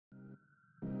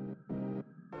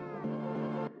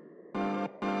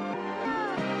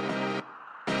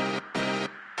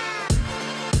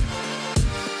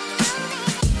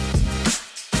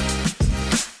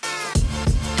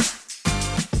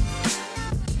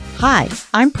Hi,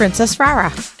 I'm Princess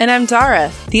Rara. And I'm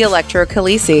Dara, the Electro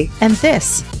Khaleesi. And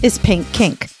this is Pink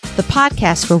Kink, the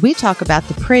podcast where we talk about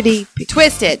the pretty,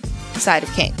 twisted side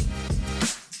of kink.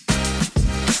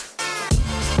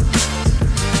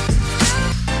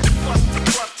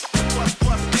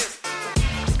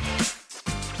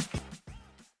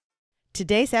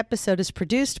 Today's episode is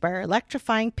produced by our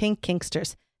electrifying Pink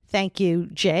Kinksters. Thank you,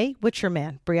 Jay,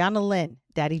 Witcherman, Brianna Lynn,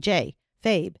 Daddy J,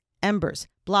 Fabe, Embers,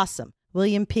 Blossom,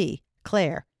 William P.,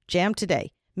 Claire, Jam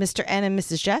Today, Mr. N and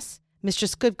Mrs. Jess,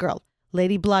 Mistress Good Girl,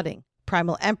 Lady Blooding,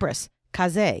 Primal Empress,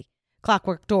 Kaze,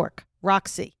 Clockwork Dork,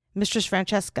 Roxy, Mistress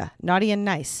Francesca, Naughty and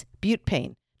Nice, Butte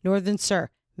Pain, Northern Sir,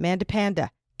 Manda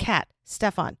Panda, Kat,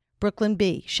 Stefan, Brooklyn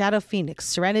B, Shadow Phoenix,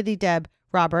 Serenity Deb,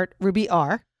 Robert, Ruby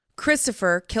R,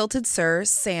 Christopher, Kilted Sir,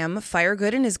 Sam,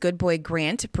 Firegood and his good boy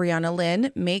Grant, Brianna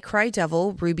Lynn, May Cry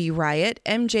Devil, Ruby Riot,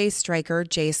 MJ Striker,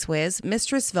 J Swizz,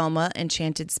 Mistress Velma,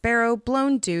 Enchanted Sparrow,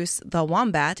 Blown Deuce, The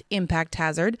Wombat, Impact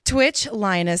Hazard, Twitch,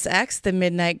 Lioness X, The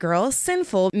Midnight Girl,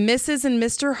 Sinful, Mrs. and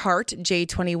Mr. Hart,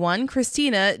 J21,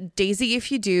 Christina, Daisy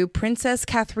If You Do, Princess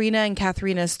Katharina and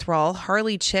Katharina's Thrall,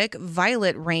 Harley Chick,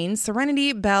 Violet Rain,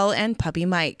 Serenity, Belle, and Puppy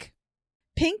Mike.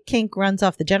 Pink Kink runs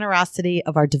off the generosity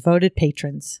of our devoted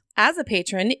patrons. As a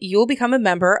patron, you will become a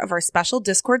member of our special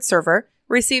Discord server,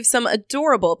 receive some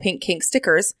adorable Pink Kink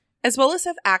stickers, as well as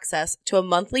have access to a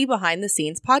monthly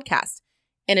behind-the-scenes podcast.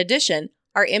 In addition,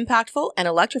 our impactful and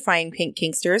electrifying Pink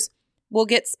Kinksters will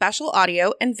get special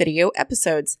audio and video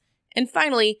episodes. And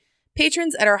finally,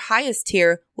 patrons at our highest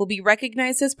tier will be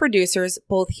recognized as producers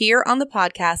both here on the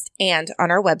podcast and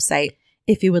on our website.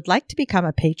 If you would like to become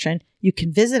a patron, you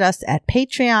can visit us at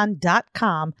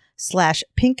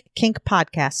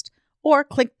patreon.com/pinkkinkpodcast or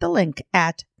click the link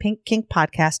at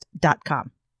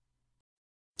pinkkinkpodcast.com.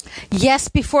 Yes,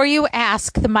 before you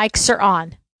ask, the mics are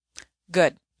on.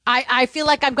 Good. I feel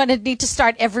like I'm going to need to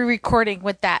start every recording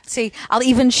with that. See, I'll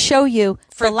even show you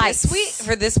for the lights.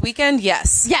 For this weekend,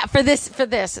 yes. Yeah, for this.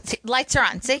 See, lights are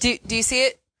on. See? Do you see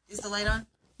it? Is the light on?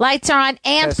 Lights are on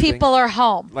and Testing. people are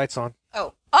home. Lights on.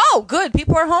 Oh, good.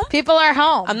 People are home? People are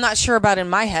home. I'm not sure about in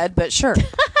my head, but sure.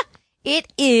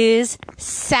 It is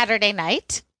Saturday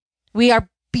night. We are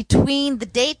between the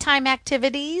daytime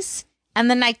activities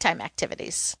and the nighttime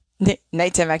activities.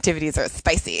 Nighttime activities are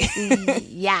spicy.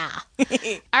 Yeah.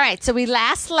 All right. So we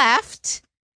last left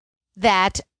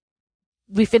that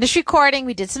we finished recording.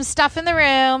 We did some stuff in the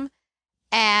room.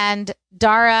 And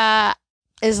Dara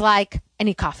is like, I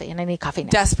need coffee and I need coffee now.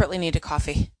 Desperately need a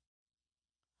coffee.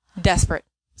 Desperate.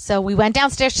 So we went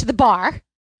downstairs to the bar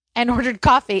and ordered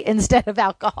coffee instead of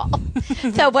alcohol.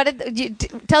 So what did you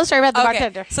tell a story about the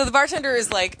bartender? So the bartender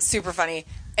is like super funny.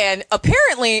 And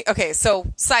apparently, okay,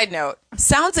 so side note,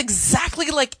 sounds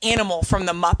exactly like Animal from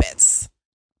the Muppets.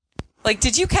 Like,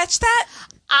 did you catch that?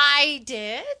 I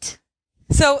did.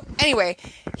 So anyway,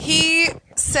 he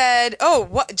said, oh,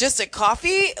 what, just a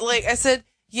coffee? Like I said,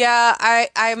 yeah,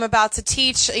 I'm about to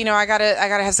teach, I gotta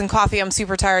have some coffee. I'm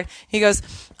super tired. He goes,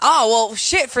 oh, well,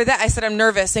 shit for that. I said, I'm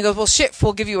nervous. And he goes, well, shit,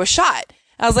 we'll give you a shot.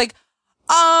 I was like,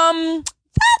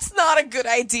 that's not a good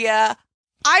idea.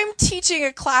 I'm teaching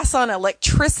a class on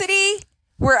electricity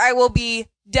where I will be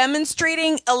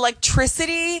demonstrating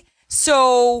electricity.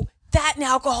 So that and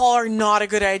alcohol are not a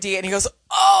good idea. And he goes,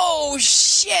 oh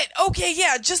shit. Okay.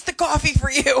 Yeah. Just the coffee for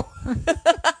you.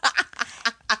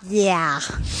 Yeah.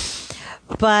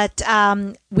 But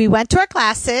we went to our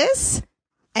classes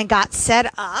and got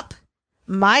set up.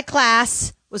 My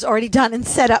class was already done and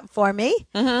set up for me.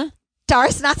 Mm-hmm.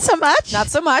 Doris, not so much. Not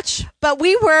so much. But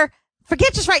we were,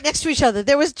 forget, just right next to each other.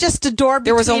 There was just a door between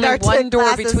There was only our one door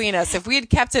classes. between us. If we had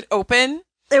kept it open,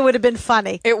 it would have been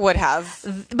funny. it would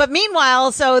have. But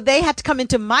meanwhile, so they had to come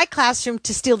into my classroom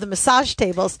to steal the massage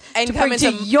tables And to come bring to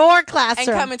into- your classroom.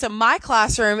 And come into my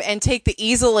classroom and take the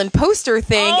easel and poster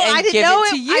thing I and didn't give know it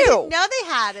to you. I didn't know they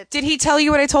had it. Did he tell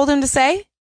you what I told him to say?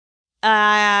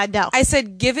 No. I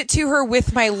said, give it to her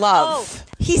with my love.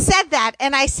 He said that,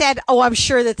 and I said, "Oh, I'm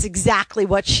sure that's exactly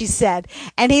what she said."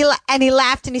 And he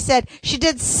laughed, and he said, "She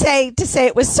did say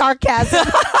it was sarcasm."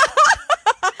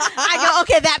 I go,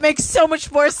 "Okay, that makes so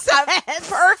much more sense."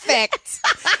 Perfect.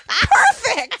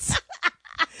 Perfect.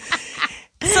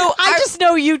 So I just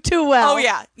know you too well. Oh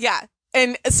yeah, yeah.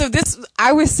 And so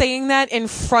I was saying that in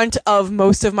front of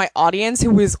most of my audience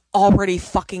who was already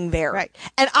fucking there. Right.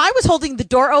 And I was holding the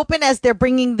door open as they're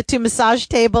bringing the two massage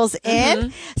tables in. Mm-hmm.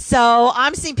 So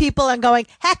I'm seeing people and going,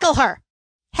 heckle her.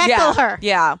 Heckle her.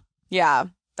 Yeah. Yeah.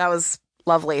 That was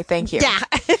lovely. Thank you. Yeah.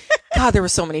 God, there were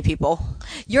so many people.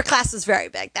 Your class was very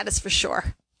big. That is for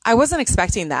sure. I wasn't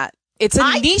expecting that. It's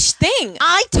a niche thing.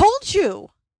 I told you.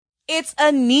 It's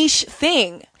a niche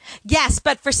thing. Yes,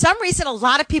 but for some reason, a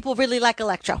lot of people really like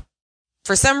electro.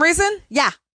 For some reason,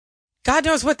 Yeah. God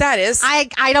knows what that is.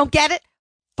 I don't get it,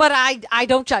 but I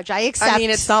don't judge. I accept. I mean,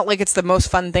 it's not like it's the most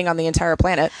fun thing on the entire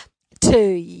planet. to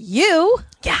you,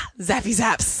 Yeah, Zappy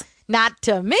Zaps. not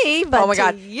to me, but Oh my to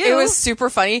God. you. It was super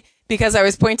funny because I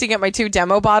was pointing at my two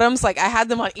demo bottoms. Like I had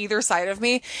them on either side of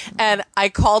me and I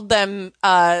called them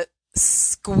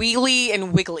Squealy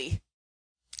and Wiggly.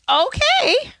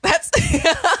 okay. That's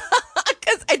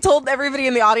because I told everybody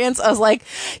in the audience, I was like,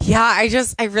 yeah,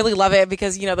 I really love it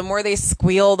because, you know, the more they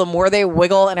squeal, the more they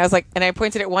wiggle. And I was like, and I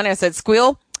pointed at one and I said,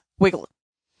 squeal, wiggle.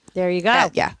 There you go.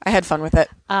 Yeah, I had fun with it.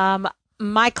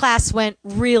 My class went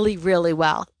really, really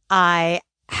well. I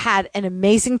had an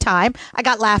amazing time. I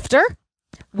got laughter,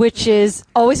 which is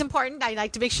always important. I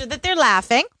like to make sure that they're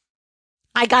laughing.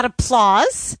 I got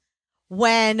applause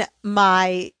when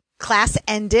my class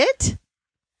ended,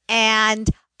 and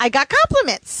I got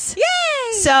compliments.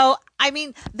 Yay! So, I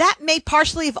mean, that may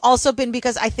partially have also been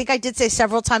because I think I did say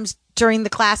several times during the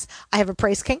class, I have a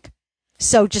praise kink.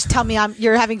 So just tell me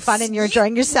you're having fun and you're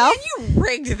enjoying yourself. You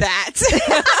rigged that.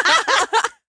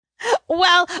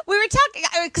 Well, we were talking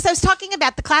because I was talking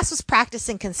about the class was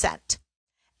practicing consent.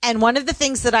 And one of the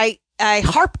things that I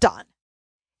harped on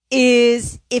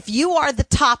is if you are the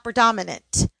top or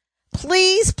dominant,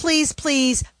 please, please,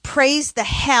 please praise the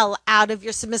hell out of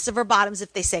your submissive or bottoms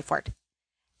if they safe word.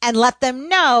 And let them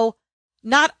know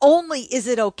not only is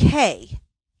it okay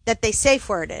that they safe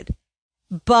worded,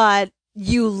 but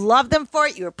you love them for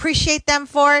it, you appreciate them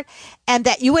for it, and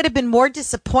that you would have been more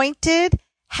disappointed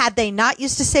had they not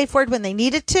used a safe word when they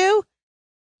needed to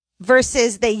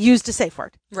versus they used a safe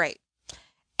word. Right.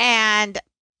 And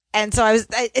so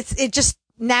it just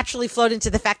naturally flowed into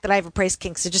the fact that I have a praise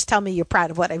kink. So just tell me you're proud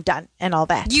of what I've done and all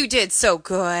that. You did so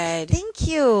good. Thank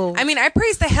you. I mean, I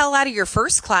praised the hell out of your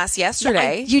first class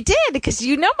yesterday. You did because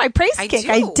you know my praise I kink.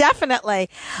 do. I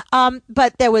definitely.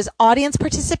 But there was audience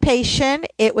participation.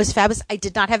 It was fabulous. I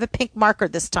did not have a pink marker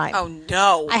this time. Oh,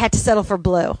 no. I had to settle for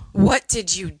blue. What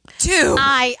did you do?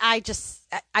 I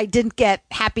didn't get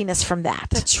happiness from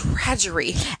that. The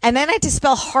tragedy. And then I had to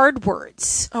spell hard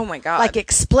words. Oh, my God. Like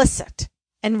explicit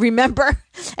and remember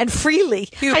and freely.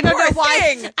 You I don't poor know why.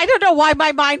 thing. I don't know why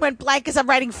my mind went blank as I'm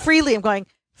writing freely. I'm going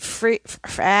free. Do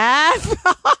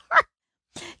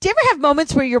you ever have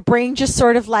moments where your brain just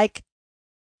sort of like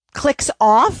clicks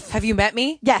off? Have you met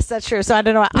me? Yes, that's true. So I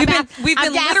don't know. We've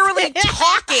been literally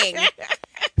talking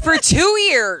for 2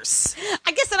 years.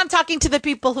 I guess that I'm talking to the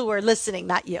people who are listening,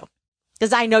 not you,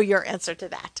 because I know your answer to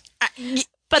that.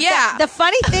 But yeah. the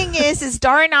funny thing is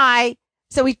Dara and I.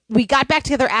 So we got back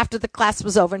together after the class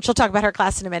was over, and she'll talk about her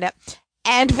class in a minute.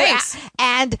 And Thanks.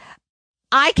 and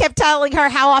I kept telling her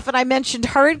how often I mentioned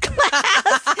her in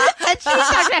class, and she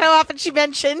talked about how often she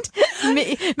mentioned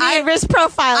me and risk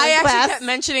profile in I class. actually kept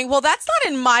mentioning, well, that's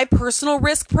not in my personal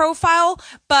risk profile,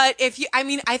 but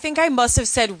I think I must have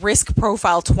said risk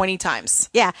profile 20 times.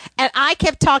 Yeah, and I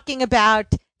kept talking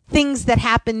about things that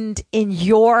happened in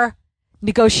your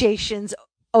negotiations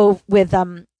with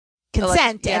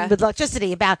consent yeah. and with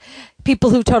electricity, about people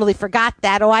who totally forgot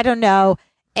that. Oh, I don't know.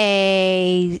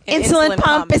 An insulin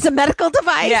pump is a medical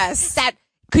device. Yes. That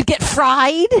could get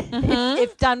fried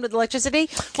if done with electricity.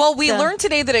 Well, we learned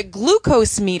today that a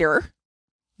glucose meter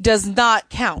does not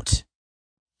count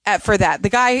for that. The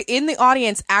guy in the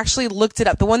audience actually looked it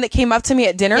up. The one that came up to me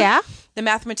at dinner, Yeah. the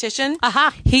mathematician,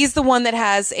 Uh-huh. he's the one that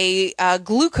has a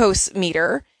glucose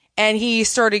meter. And he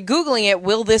started Googling it.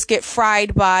 Will this get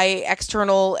fried by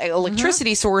external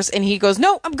electricity source? And he goes,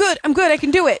 no, I'm good. I can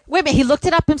do it. Wait a minute. He looked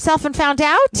it up himself and found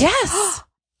out? Yes.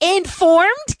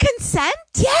 Informed consent?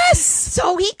 Yes.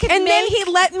 So he can And then he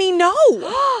let me know.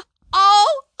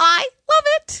 Oh, I love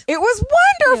it. It was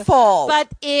wonderful. But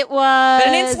it was...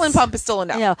 But an insulin pump is still a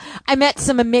no. You know, I met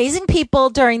some amazing people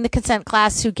during the consent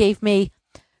class who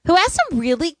asked some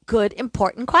really good,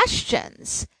 important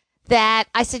questions that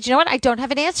I said, you know what, I don't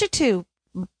have an answer to,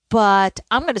 but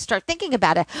I'm going to start thinking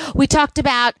about it. We talked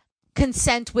about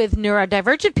consent with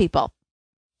neurodivergent people,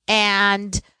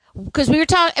 and because we were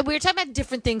talking about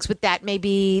different things with that,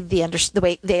 maybe the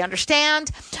way they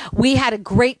understand. We had a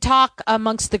great talk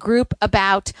amongst the group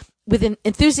about with an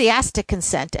enthusiastic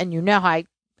consent, and you know how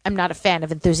I'm not a fan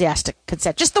of enthusiastic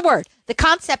consent. Just the word, the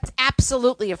concept,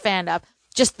 absolutely a fan of.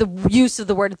 Just the use of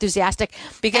the word enthusiastic,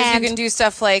 Because you can do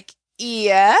stuff like,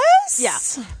 yes. Yeah.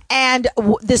 And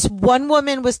this one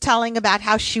woman was telling about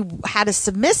how she had a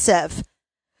submissive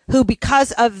who,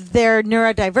 because of their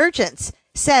neurodivergence,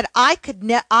 said, I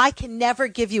can never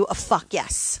give you a fuck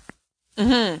yes.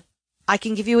 Mm-hmm. I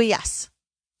can give you a yes,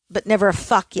 but never a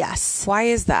fuck yes. Why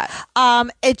is that?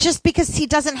 It just because he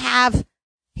doesn't have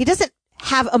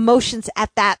have emotions at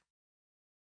that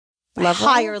Level?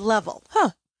 higher level.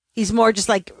 Huh. He's more just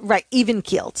like, even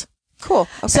keeled. Cool.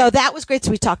 Okay. So that was great.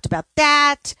 So we talked about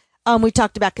that. We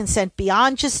talked about consent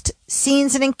beyond just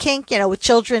scenes and in kink, with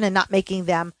children and not making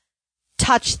them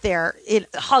touch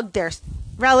hug their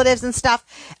relatives and stuff.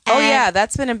 oh And- yeah,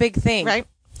 that's been a big thing. Right.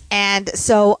 And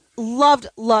so loved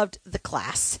the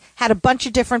class. Had a bunch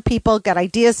of different people, got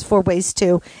ideas for ways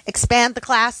to expand the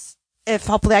class if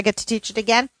hopefully I get to teach it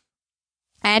again.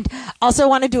 And also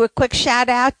want to do a quick shout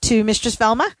out to Mistress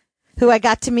Velma, who I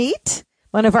got to meet,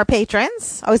 one of our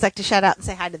patrons. I always like to shout out and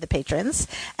say hi to the patrons.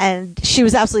 And she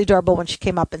was absolutely adorable when she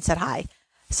came up and said hi.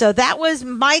 So that was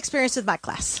my experience with my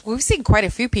class. We've seen quite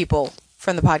a few people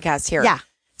from the podcast here. Yeah.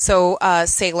 So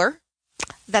Sailor,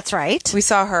 That's right. we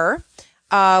saw her.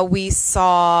 We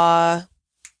saw,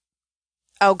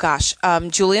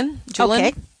 Julian,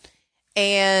 Okay.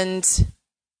 and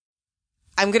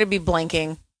I'm gonna be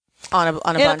blanking on a It'll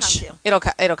bunch. come to you.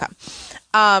 It'll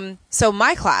come. So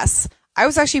my class, I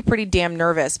was actually pretty damn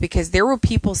nervous because there were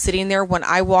people sitting there when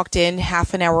I walked in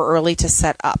half an hour early to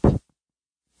set up.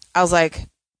 I was like,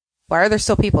 why are there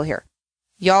still people here?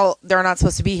 Y'all, they're not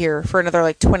supposed to be here for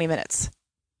another 20 minutes.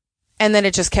 And then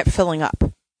it just kept filling up.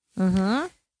 Mm-hmm.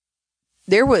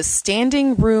 There was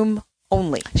standing room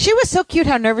only. She was so cute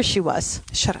how nervous she was.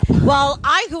 Shut up. Well,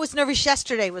 I, who was nervous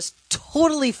yesterday, was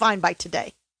totally fine by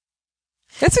today.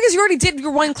 That's because you already did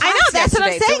your one class. I know, that's what I'm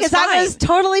yesterday, so saying, it is I was fine.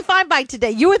 totally fine by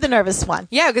today. You were the nervous one.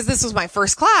 Yeah, because this was my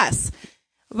first class.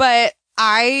 But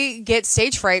I get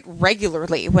stage fright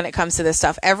regularly when it comes to this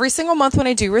stuff. Every single month when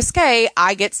I do Risque,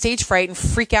 I get stage fright and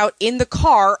freak out in the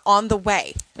car on the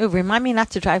way. Ooh, remind me not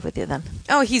to drive with you then.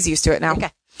 Oh, he's used to it now.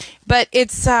 Okay. But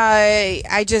it's, I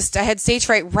had stage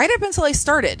fright right up until I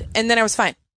started, and then I was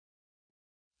fine.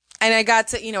 And I got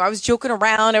to, I was joking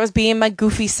around, I was being my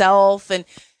goofy self, and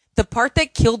the part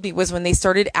that killed me was when they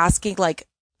started asking,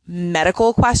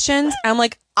 medical questions. I'm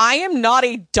like, I am not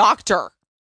a doctor.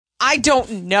 I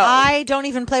don't know I don't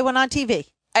even play one on TV.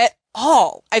 at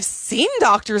all. I've seen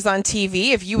doctors on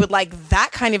TV if you would like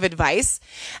that kind of advice.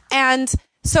 And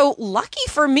so lucky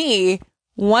for me,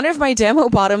 one of my demo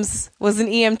bottoms was an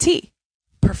EMT.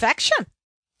 Perfection.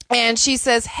 And she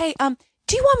says, hey,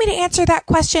 do you want me to answer that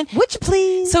question? Would you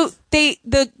please? So the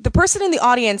person in the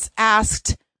audience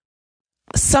asked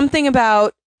something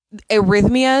about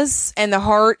arrhythmias and the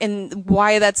heart and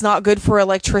why that's not good for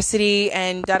electricity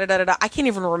and da da da da da. I can't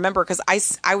even remember because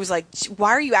I was like,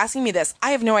 why are you asking me this?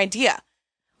 I have no idea.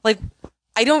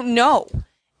 I don't know.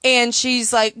 And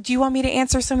she's like, do you want me to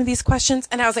answer some of these questions?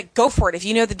 And I was like, go for it. If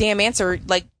you know the damn answer,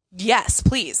 yes,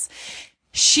 please.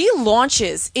 She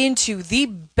launches into the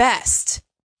best,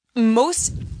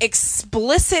 most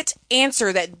explicit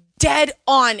answer that dead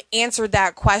on answered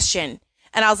that question.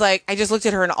 And I was like, I just looked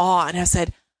at her in awe and I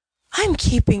said, I'm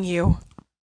keeping you.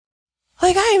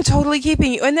 I am totally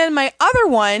keeping you. And then my other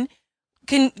one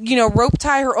can, rope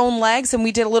tie her own legs. And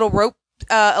we did a little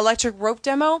electric rope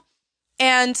demo.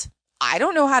 And I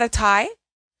don't know how to tie.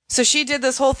 So she did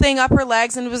this whole thing up her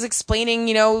legs and was explaining,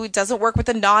 it doesn't work with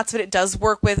the knots, but it does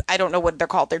work with, I don't know what they're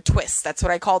called. They're twists. That's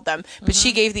what I called them. But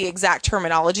she gave the exact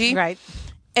terminology. right.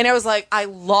 And I was like, I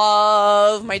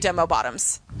love my demo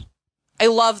bottoms. I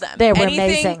love them. They were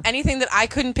amazing. Anything that I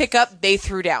couldn't pick up, they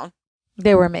threw down.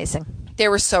 They were amazing. They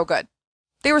were so good.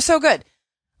 They were so good.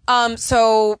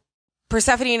 So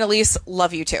Persephone and Elise,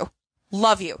 love you too.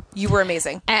 Love you. You were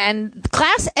amazing. And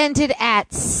class ended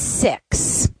at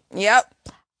 6. Yep.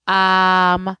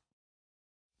 Dara,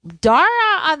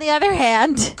 on the other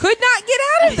hand, Could not get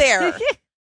out of there.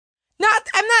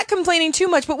 I'm not complaining too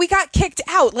much, but we got kicked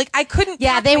out. I couldn't.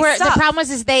 yeah, pack they my were. stuff. The problem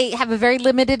was they have a very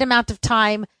limited amount of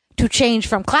time to change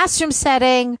from classroom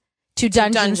setting to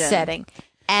dungeon setting,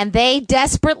 and they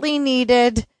desperately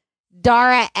needed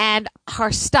Dara and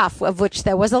her stuff, of which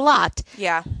there was a lot,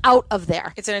 Yeah, out of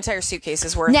there. it's an entire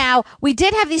suitcase's worth. Now, we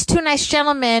did have these 2 nice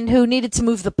gentlemen who needed to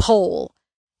move the pole,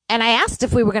 and I asked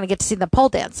if we were going to get to see them pole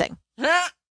dancing.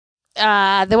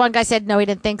 The one guy said no, he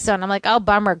didn't think so, and I'm like, oh,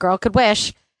 bummer, girl could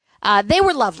wish. They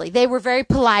were lovely. They were very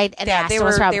polite and Yeah, asked they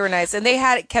us how- were nice, and they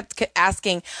kept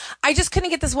asking. I just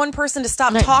couldn't get this one person to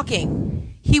stop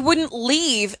talking. He wouldn't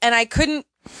leave, and I couldn't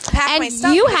pack my And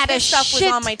stuff. you because had a his stuff shit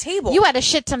was on my table. You had a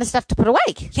shit ton of stuff to put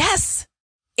away. Yes,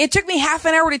 it took me half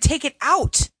an hour to take it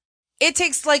out. It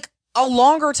takes a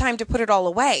longer time to put it all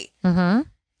away. Mm-hmm.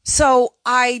 So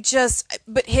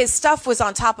but his stuff was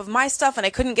on top of my stuff, and I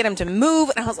couldn't get him to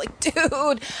move. And I was like,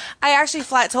 dude, I actually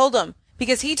flat told him.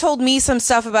 Because he told me some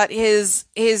stuff about his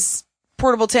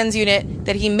portable tens unit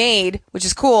that he made, which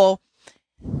is cool.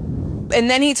 And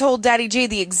then he told Daddy J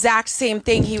the exact same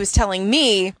thing he was telling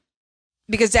me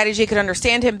because Daddy J could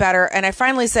understand him better. And I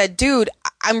finally said, dude,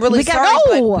 I'm really We gotta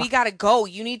sorry, go. but we gotta go.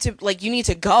 You need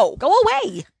to go. Go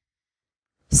away.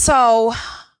 So,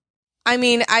 I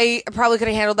mean, I probably could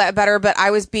have handled that better, but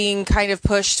I was being kind of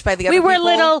pushed by the other We were people. a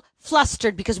little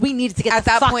flustered because we needed to get At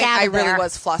the that fuck point, out I of there. really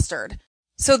was flustered.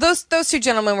 So those two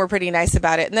gentlemen were pretty nice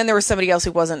about it. And then there was somebody else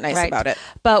who wasn't nice Right. about it.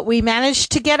 But we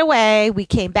managed to get away. We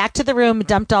came back to the room,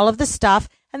 dumped all of the stuff,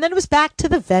 and then it was back to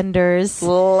the vendors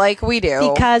Like we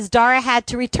do. because Dara had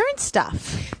to return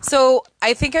stuff. So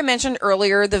I think I mentioned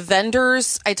earlier the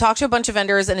vendors. I talked to a bunch of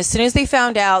vendors, and as soon as they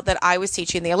found out that I was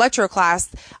teaching the electro class,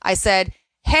 I said,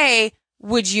 "Hey,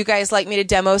 would you guys like me to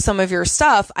demo some of your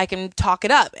stuff? I can talk it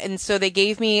up." And so they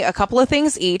gave me a couple of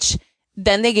things each.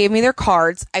 Then they gave me their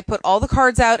cards. I put all the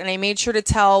cards out, and I made sure to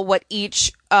tell what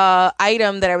each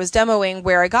item that I was demoing,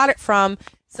 where I got it from,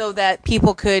 so that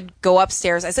people could go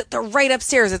upstairs. I said, "They're right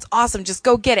upstairs. It's awesome. Just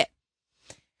go get it."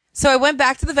 So I went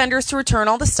back to the vendors to return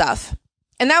all the stuff.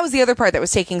 And that was the other part that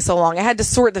was taking so long. I had to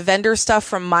sort the vendor stuff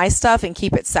from my stuff and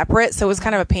keep it separate. So it was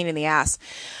kind of a pain in the ass.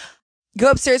 Go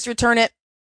upstairs to return it.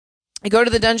 I go to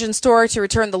the dungeon store to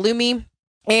return the Lumi.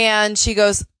 And she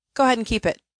goes, "Go ahead and keep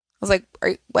it." I was like,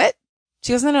 "What?"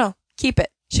 She goes, no, keep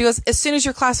it. She goes, "As soon as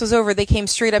your class was over, they came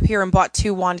straight up here and bought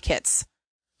 2 wand kits."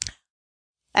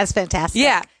 That's fantastic.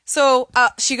 Yeah. So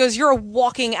she goes, "You're a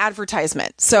walking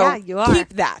advertisement. So Yeah, you are. keep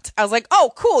that." I was like,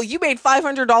 "Oh, cool. You made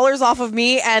 $500 off of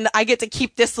me and I get to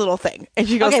keep this little thing." And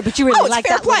she goes, Okay, but you really "Oh, it's like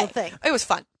fair that play." little thing. It was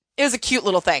fun. It was a cute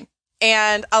little thing.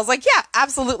 And I was like, "Yeah,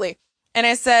 absolutely." And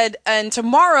I said, "And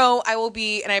tomorrow I will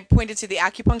be," and I pointed to the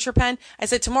acupuncture pen. I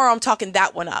said, "Tomorrow I'm talking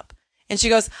that one up." And she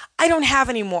goes, "I don't have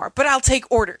any more, but I'll take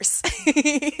orders."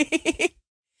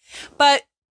 But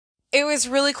it was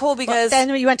really cool because Then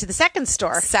you went to the second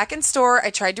store. second store, I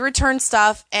tried to return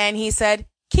stuff and he said,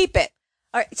 "Keep it."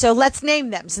 All right, so let's name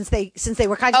them since they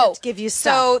were kind enough to give you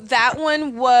stuff. So that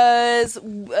one was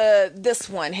this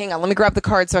one. Hang on, let me grab the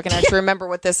card so I can actually remember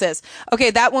what this is. Okay,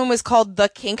 that one was called The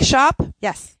Kink Shop.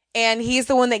 Yes. And he's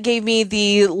the one that gave me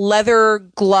the leather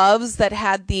gloves that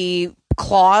had the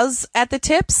claws at the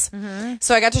tips. Mm-hmm.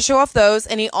 So I got to show off those.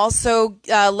 And he also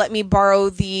let me borrow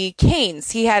the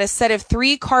canes. He had a set of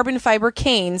 3 carbon fiber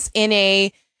canes in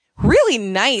a really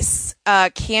nice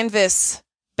canvas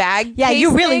bag. Yeah, case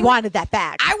you really thing. wanted that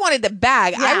bag. I wanted the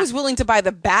bag. Yeah. I was willing to buy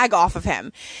the bag off of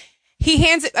him. He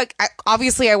hands it.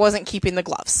 Obviously, I wasn't keeping the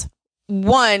gloves.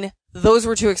 One, those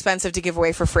were too expensive to give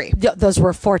away for free. Those were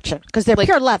a fortune because they're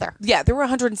pure leather. Yeah, they were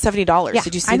 $170. Yeah,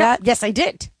 Did you I see know. that? Yes, I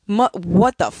did.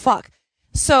 What the fuck?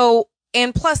 So,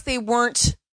 and plus they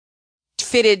weren't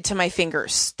fitted to my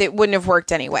fingers. It wouldn't have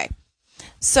worked anyway.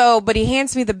 So, but he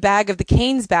hands me the bag of the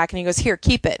canes back and he goes, "Here,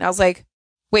 keep it." And I was like,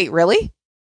 "Wait, really?"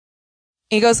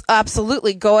 And he goes,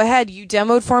 "Absolutely. Go ahead. You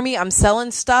demoed for me. I'm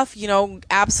selling stuff.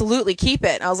 Absolutely keep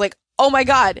it." And I was like, "Oh my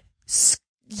God.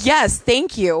 Yes.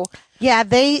 Thank you." Yeah,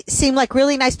 they seem like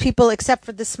really nice people, except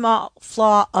for the small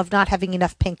flaw of not having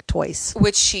enough pink toys.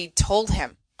 Which she told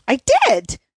him. I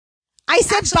did. I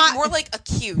said, Actually, more like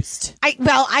accused.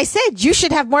 I said you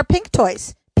should have more pink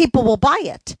toys. People will buy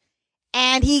it.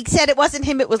 And he said it wasn't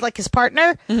him; it was like his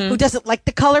partner who doesn't like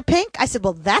the color pink. I said,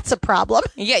 "Well, that's a problem."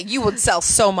 Yeah, you would sell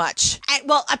so much. And,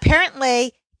 well,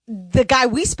 apparently, the guy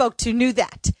we spoke to knew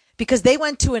that because they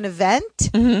went to an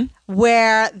event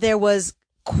where there was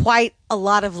quite a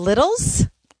lot of littles.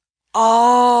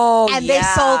 Oh, And they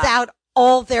sold out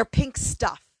all their pink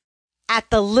stuff at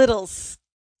the littles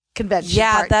convention.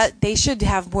 Yeah, part. that they should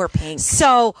have more pink.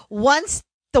 So once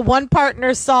the one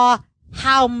partner saw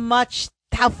how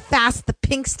fast the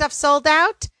pink stuff sold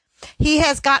out, he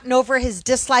has gotten over his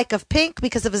dislike of pink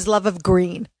because of his love of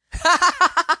green.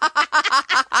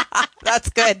 That's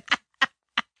good.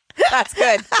 That's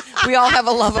good. We all have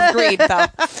a love of green, though.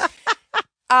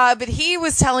 But he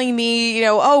was telling me,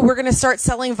 "Oh, we're going to start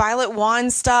selling Violet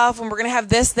Wand stuff and we're going to have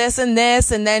this, this, and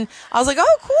this." And then I was like,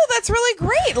 "Oh, cool. That's really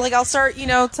great." Like, I'll start,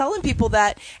 telling people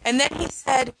that. And then he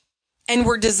said, "And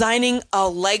we're designing a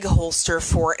leg holster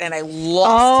for it." And I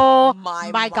lost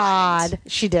my mind. God.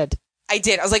 She did. I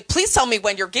did. I was like, "Please tell me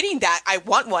when you're getting that. I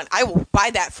want one. I will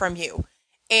buy that from you."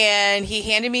 And he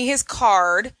handed me his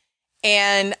card.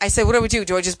 And I said, "What do I do?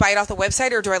 Do I just buy it off the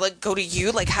website or do I go to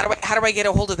you? Like, how do I get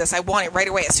a hold of this? I want it right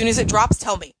away. As soon as it drops,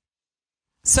 tell me."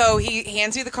 So he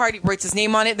hands me the card. He writes his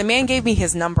name on it. The man gave me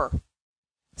his number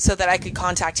so that I could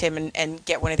contact him and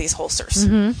get one of these holsters.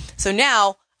 So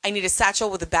now I need a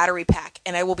satchel with a battery pack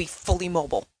and I will be fully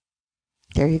mobile.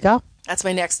 There you go. That's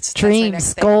my next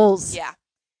Dreams, thing. goals. Yeah.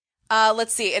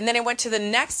 Let's see. And then I went to the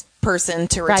next person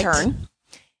to Right. return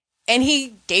and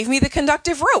he gave me the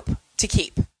conductive rope to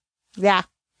keep. Yeah.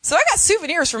 So I got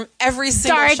souvenirs from every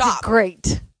single Darn shop.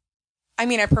 great. I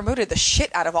mean, I promoted the shit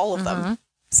out of all of them.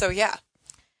 So yeah.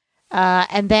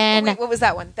 And then Wait, what was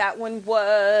that one? That one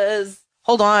was.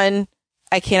 Hold on,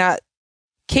 I cannot.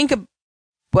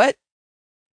 What?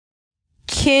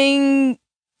 Kinbaku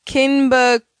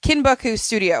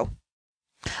Studio.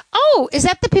 oh, is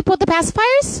that the people with the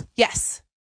pacifiers? Yes.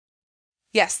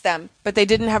 Yes, them. But they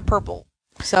didn't have purple.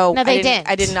 So No, they didn't.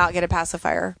 I did not get a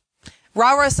pacifier.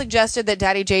 Rara suggested that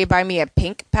Daddy J buy me a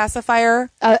pink pacifier.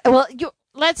 Well,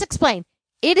 let's explain.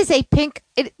 It is a pink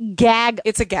gag.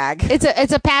 It's a gag.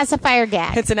 It's a pacifier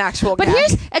gag. It's an actual But gag.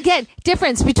 here's again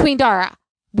difference between Dara.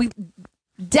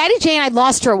 Daddy J and I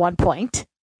lost her at one point,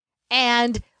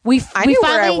 and I knew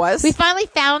where I was. We finally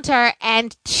found her,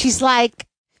 and she's like,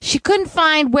 she couldn't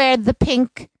find where the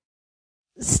pink.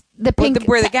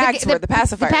 Where the gags were, the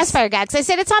pacifiers. The pacifier gags. I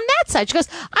said, it's on that side. She goes,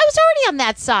 I was already on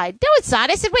that side. No, it's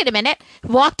not. I said, wait a minute.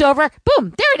 Walked over.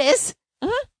 Boom. There it is.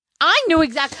 I knew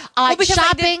exactly. Because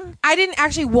Shopping. I didn't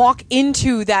actually walk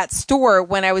into that store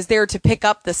when I was there to pick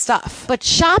up the stuff. But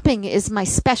shopping is my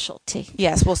specialty.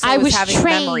 Yes, well, so I was having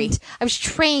trained. memory. I was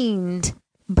trained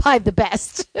by the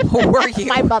best. Were you?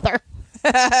 My mother.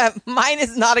 Mine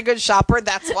is not a good shopper.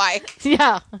 That's why.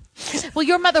 Yeah. Well,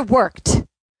 your mother worked.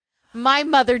 My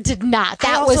mother did not.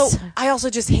 I also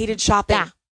just hated shopping. Yeah.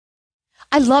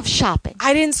 I love shopping.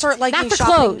 I didn't start liking Not for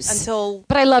shopping clothes. until.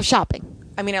 But I love shopping.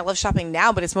 I mean, I love shopping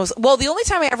now, but it's the only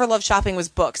time I ever loved shopping was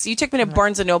books. You took me to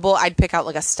Barnes and Noble, I'd pick out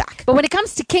like a stack. But when it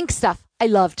comes to kink stuff, I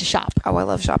love to shop. Oh, I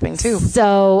love shopping too.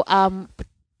 So,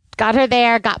 got her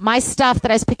there, got my stuff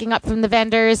that I was picking up from the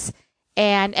vendors,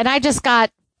 and I just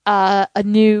got a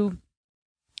new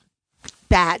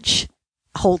badge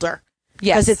holder.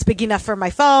 Yes. Because it's big enough for my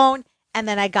phone. And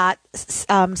then I got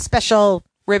special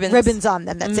ribbons on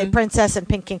them that say Princess and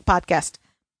Pink Kink Podcast.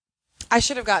 I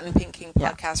should have gotten Pink King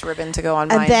podcast ribbon to go on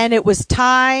mine. And then it was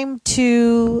time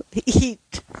to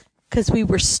eat because we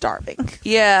were starving.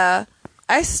 Yeah.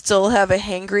 I still have a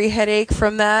hangry headache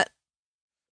from that.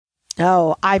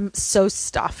 Oh, I'm so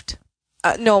stuffed.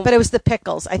 No, But it was the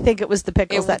pickles. I think it was the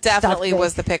pickles that definitely stuffed me.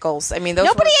 was the pickles. I mean, those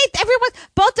Nobody ate. Everyone,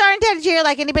 both Dar and Daddy J are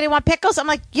like, anybody want pickles? I'm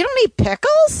like, you don't eat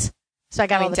pickles? So I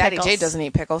got all the Daddy pickles. J doesn't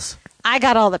eat pickles. I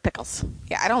got all the pickles.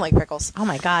 Yeah, I don't like pickles. Oh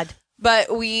my God. But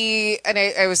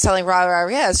I was telling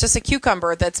Rara, yeah, it's just a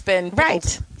cucumber that's been pickled.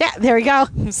 Right. Yeah, there we go.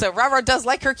 So Rara does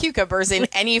like her cucumbers in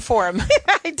any form.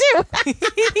 I do.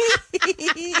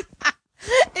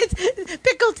 It's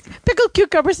pickled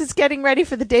cucumbers is getting ready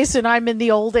for the days when I'm in the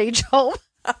old age home.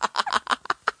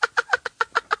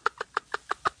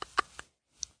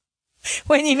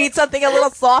 When you need something a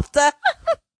little softer.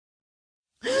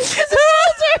 Instead of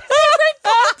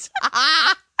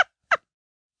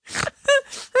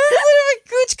a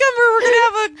coochcumber, we're going to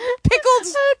have a pickled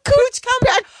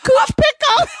coochcumber. Cooch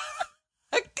pickle.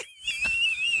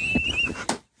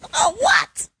 Oh,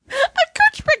 what? A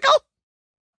cooch pickle.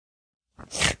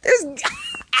 There's...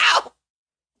 Ow!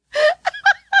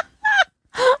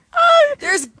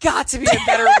 There's got to be a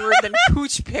better word than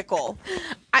cooch pickle.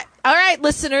 All right,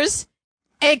 listeners.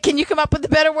 Hey, can you come up with a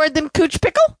better word than cooch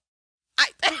pickle?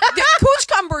 The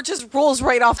coochcumber just rolls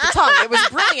right off the tongue. It was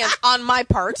brilliant on my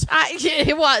part.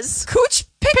 It was. Cooch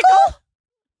pickle?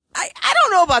 I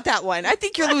don't know about that one. I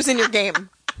think you're losing your game.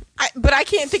 But I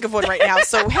can't think of one right now,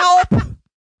 so help.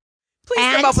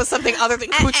 Please come up with something other than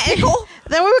cooch pickle.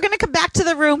 Then we were going to come back to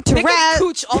the room to Pickled rest.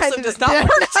 cooch also does not work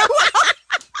too well.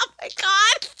 Oh my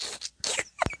God.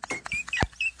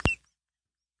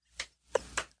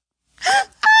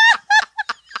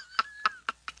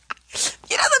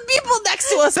 You know, the people next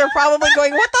to us are probably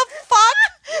going, what the fuck?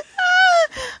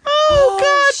 Oh,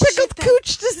 God. shit, Pickled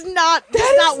cooch does not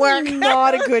work.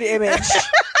 Not a good image.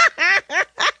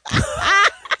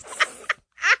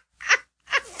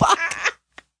 Fuck.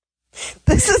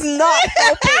 This is not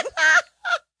helping.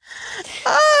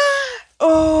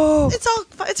 Oh.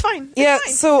 It's fine. Yeah, It's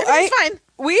fine. so It's fine.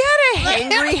 we had a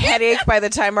hangry headache by the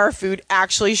time our food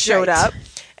actually showed up.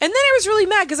 And then I was really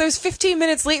mad because I was 15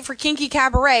 minutes late for Kinky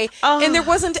Cabaret and there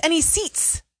wasn't any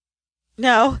seats.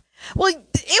 No. Well,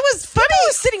 it was funny. I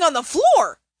was sitting on the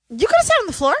floor. You could have sat on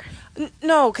the floor.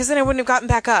 No, because then I wouldn't have gotten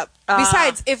back up.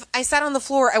 Besides, if I sat on the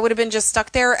floor, I would have been just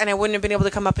stuck there and I wouldn't have been able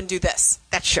to come up and do this.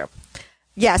 That's true.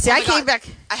 Yeah, see, I came back.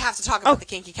 I have to talk about the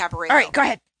Kinky Cabaret. All right, though. go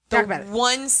ahead. The Talk about it.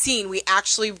 one scene we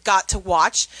actually got to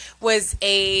watch was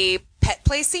a pet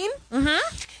play scene. Mm-hmm.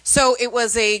 So it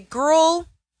was a girl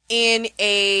in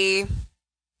it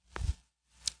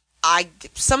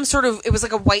was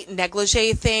like a white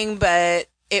negligee thing, but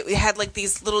it had like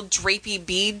these little drapey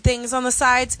bead things on the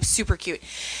sides. Super cute.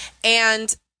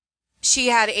 And she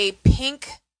had a pink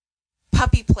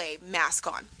puppy play mask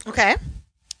on. Okay.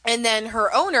 And then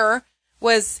her owner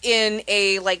was in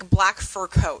a like black fur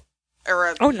coat or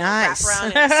a nice.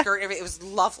 wraparound and a skirt. It was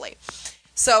lovely.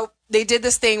 So they did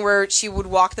this thing where she would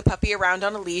walk the puppy around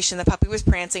on a leash, and the puppy was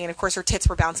prancing, and of course her tits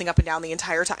were bouncing up and down the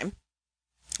entire time.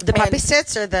 The puppy's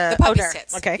tits or the puppy's owner?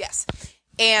 tits. Okay. Yes.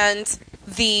 And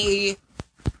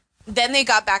then they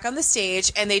got back on the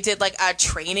stage and they did like a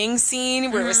training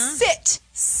scene where it was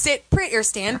sit pretty or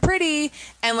stand pretty,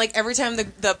 and like every time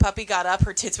the puppy got up,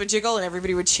 her tits would jiggle and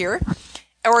everybody would cheer.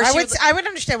 Or I would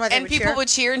understand why they and would people cheer. would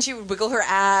cheer, and she would wiggle her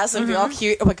ass and be all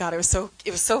cute. Oh my god, it was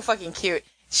so fucking cute.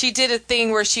 She did a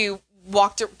thing where she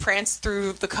pranced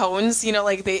through the cones. You know,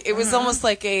 like it was almost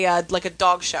like a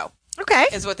dog show. Okay.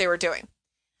 Is what they were doing.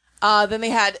 Then they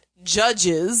had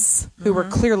judges who were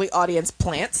clearly audience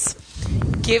plants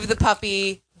give the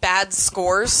puppy bad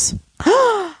scores.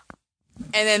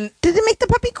 And then Did it make the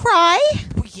puppy cry?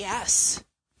 yes,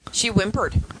 she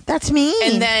whimpered. That's mean.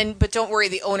 And then, but don't worry,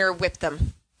 the owner whipped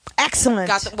them. Excellent.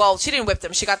 Well, she didn't whip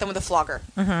them. She got them with a flogger.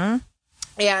 Mm-hmm.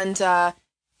 And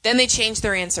then they changed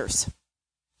their answers.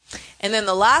 And then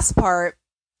the last part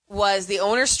was the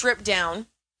owner stripped down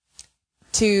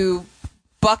to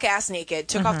buck ass naked,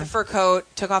 took off the fur coat,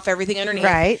 took off everything underneath.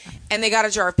 Right. And they got a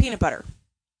jar of peanut butter.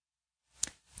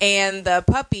 And the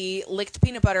puppy licked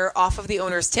peanut butter off of the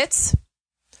owner's tits,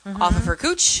 off of her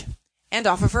cooch, and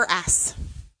off of her ass.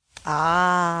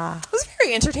 Ah. It was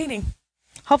very entertaining.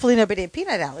 Hopefully nobody had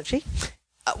peanut allergy.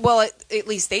 Well, at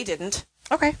least they didn't.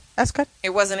 Okay, that's good.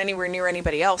 It wasn't anywhere near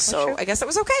anybody else, so true. I guess it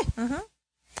was okay.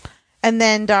 And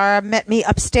then Dara met me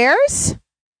upstairs,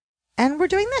 and we're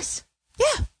doing this.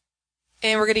 Yeah.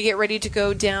 And we're going to get ready to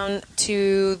go down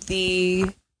to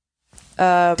the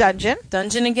Dungeon.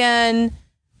 again.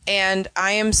 And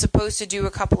I am supposed to do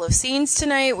a couple of scenes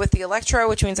tonight with the Electro,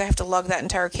 which means I have to lug that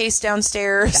entire case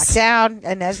downstairs. Back down,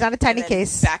 and that's not a tiny and then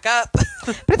case. Back up.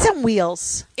 But it's on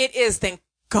wheels. It is, thank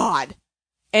God.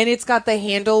 And it's got the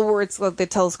handle where it's like the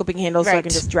telescoping handle, so I Right.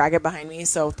 can just drag it behind me.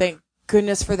 So thank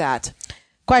goodness for that.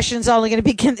 Question's only going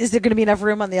to be, is there going to be enough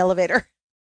room on the elevator?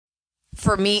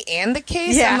 For me and the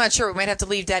case, Yeah. I'm not sure. We might have to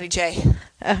leave Daddy J.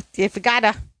 If you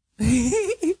gotta.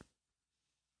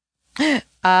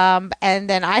 And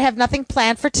then I have nothing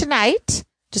planned for tonight.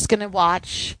 Just going to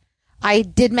watch. I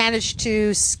did manage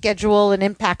to schedule an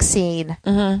impact scene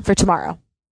for tomorrow.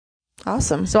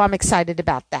 Awesome. So I'm excited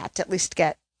about that, to at least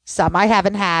get some. I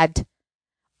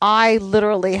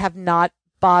literally have not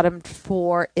bottomed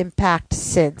for impact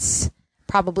since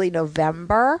probably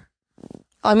November.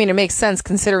 I mean, it makes sense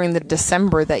considering the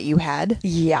December that you had.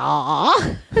 Yeah.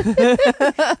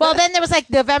 Well, then there was like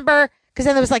November, because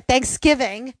then there was like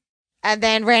Thanksgiving, and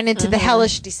then ran into the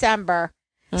hellish December.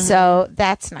 So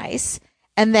that's nice.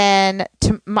 And then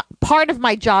part of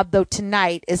my job, though,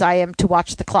 tonight is I am to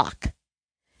watch the clock.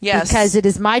 Yes. Because it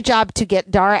is my job to get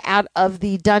Dara out of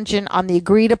the dungeon on the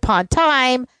agreed upon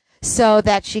time so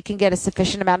that she can get a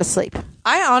sufficient amount of sleep.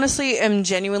 I honestly am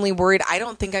genuinely worried. I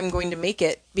don't think I'm going to make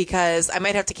it because I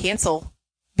might have to cancel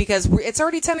because it's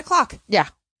already 10 o'clock. Yeah.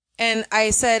 And I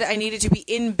said I needed to be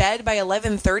in bed by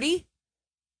 11:30.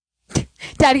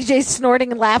 Daddy J's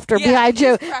snorting laughter Yeah, behind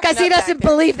you he's cracking because he up back doesn't there.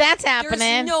 believe that's happening.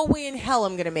 There's no way in hell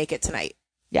I'm going to make it tonight.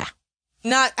 Yeah.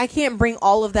 I can't bring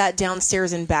all of that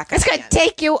downstairs and back. It's going to again.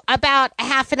 take you about a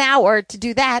half an hour to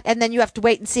do that, and then you have to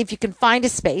wait and see if you can find a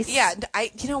space. Yeah,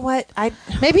 you know what? I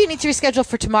Maybe you need to reschedule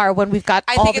for tomorrow when we've got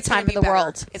all think the it's gonna time be in the better.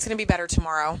 world. It's going to be better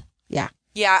tomorrow. Yeah.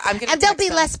 Yeah, I'm going to. And there'll be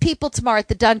less people tomorrow at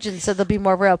the dungeon, so there'll be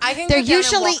more room. I can there go down and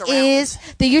usually walk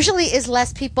around. is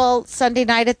less people Sunday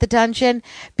night at the dungeon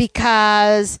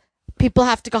because people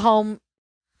have to go home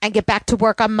and get back to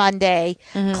work on Monday.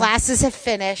 Classes have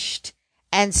finished,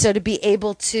 and so to be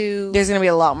able to There's going to be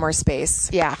a lot more space.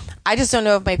 yeah, I just don't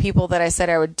know if my people that I said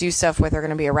I would do stuff with are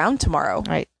going to be around tomorrow.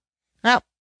 right. No,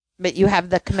 but you have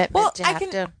the commitment Well, to I have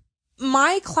can- to.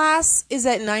 My class is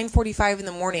at 9:45 in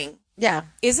the morning. Yeah.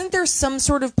 Isn't there some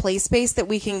sort of play space that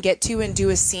we can get to and do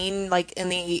a scene like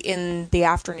in the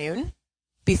afternoon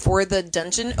before the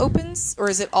dungeon opens, or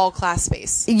is it all class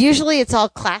space? Usually it's all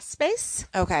class space.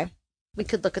 Okay, We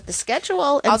could look at the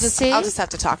schedule and I'll just see. have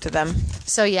to talk to them.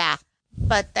 So yeah,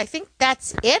 but I think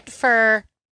that's it for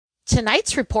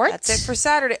tonight's report. That's it for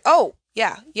Saturday. Oh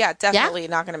yeah, definitely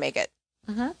not going to make it.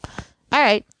 All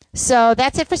right. So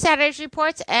that's it for Saturday's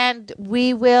reports, and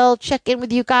we will check in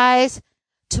with you guys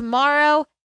tomorrow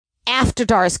after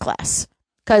Dara's class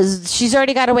because she's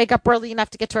already got to wake up early enough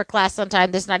to get to her class on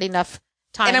time. There's not enough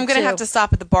time. And I'm going to have to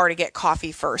stop at the bar to get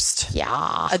coffee first.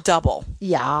 Yeah. A double.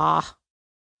 Yeah.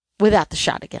 Without the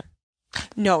shot again.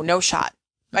 No shot.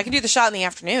 I can do the shot in the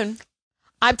afternoon.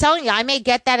 I'm telling you, I may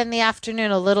get that in the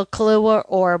afternoon, a little Kahlua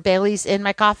or Bailey's in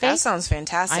my coffee. That sounds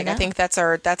fantastic. I I think that's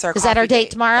our Is that our coffee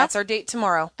date tomorrow? That's our date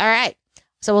tomorrow. All right.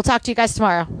 So we'll talk to you guys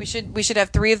tomorrow. We should have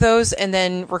 3 of those and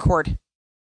then record.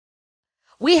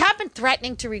 We have been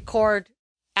threatening to record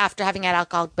after having had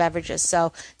alcoholic beverages,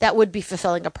 so that would be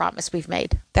fulfilling a promise we've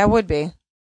made. That would be.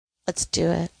 Let's do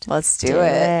it. Let's do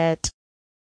it.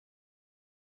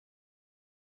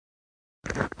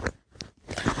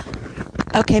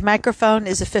 Okay, microphone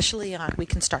is officially on. We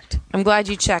can start. I'm glad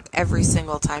you check every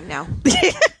single time now.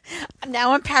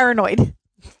 Now I'm paranoid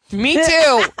Me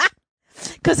too.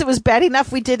 because it was bad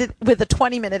enough we did it with a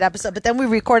 20-minute episode, but then we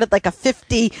recorded like a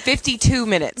 52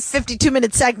 minutes.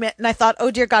 52-minute segment, and I thought,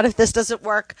 oh dear God, if this doesn't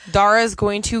work, Dara's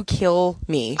going to kill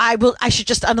me. I should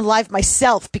just unalive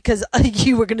myself because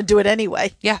you were going to do it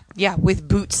anyway. Yeah, with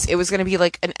boots. It was going to be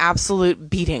like an absolute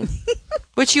beating,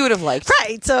 which you would have liked.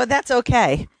 Right, so that's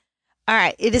okay. All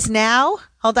right, it is now,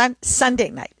 hold on,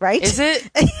 Sunday night, right? Is it?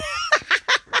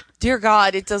 Dear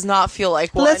God, it does not feel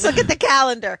like one. Let's look at the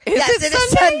calendar. Yes, it it is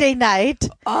Sunday? Sunday night.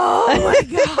 Oh my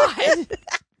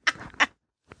God.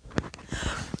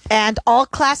 And all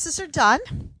classes are done,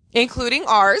 Including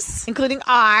ours. including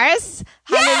ours.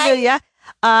 Hallelujah.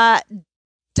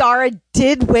 Dara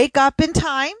did wake up in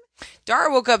time.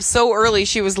 Dara woke up so early,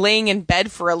 she was laying in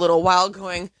bed for a little while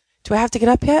going, do I have to get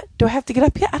up yet? Do I have to get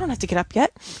up yet? I don't have to get up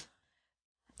yet.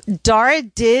 Dara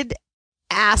did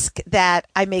ask that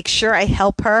I make sure I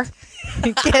help her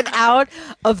get out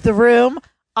of the room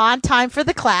on time for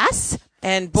the class.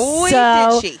 And boy,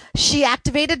 So did she. she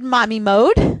activated mommy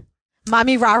mode.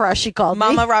 Mommy Rara, she called me.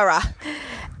 Mama Rara.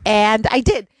 And I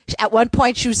did. At one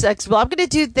point, she was like, well, I'm going to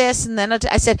do this. And then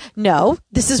I said, no,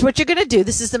 this is what you're going to do.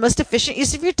 This is the most efficient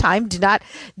use of your time. Do not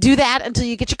do that until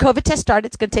you get your COVID test started.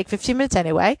 It's going to take 15 minutes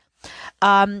anyway.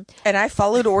 And I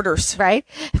followed orders. Right.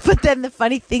 But then the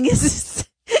funny thing is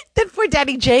then poor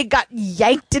Daddy Jay got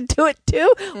yanked into it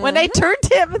too when I turned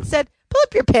to him and said, pull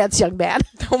up your pants, young man.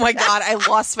 Oh my God, I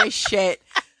lost my shit.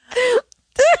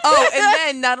 Oh, and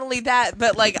then not only that,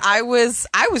 but like I was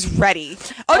ready.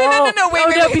 Oh no! Wait,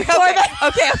 before okay. that.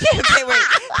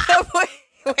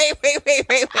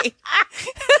 Wait.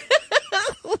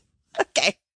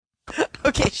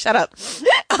 Okay, shut up.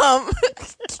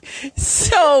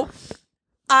 So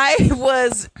I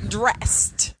was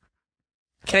dressed.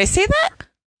 Can I say that?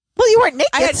 Well, you weren't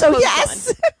naked, I had so clothes yes.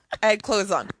 on. I had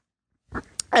clothes on.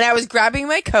 And I was grabbing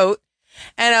my coat,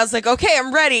 and I was like, okay,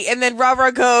 I'm ready. And then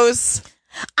Rara goes,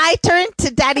 I turned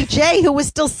to Daddy Jay, who was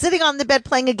still sitting on the bed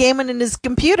playing a game on his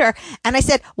computer, and I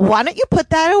said, why don't you put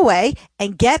that away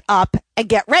and get up and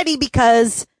get ready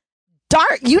because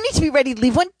Dara, you need to be ready to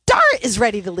leave when Dara is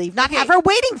ready to leave, not Okay. have her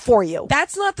waiting for you.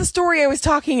 that's not the story I was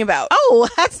talking about. Oh,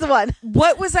 that's the one.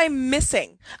 What was I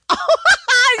missing? Oh,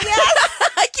 yes.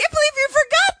 I can't believe you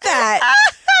forgot that.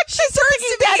 She turns to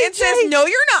me Daddy and says, Jay. no,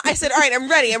 you're not. I said, all right, I'm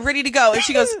ready. I'm ready to go. And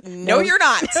she goes, no, you're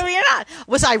not. No, you're not.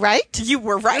 Was I right? You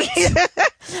were right.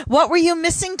 What were you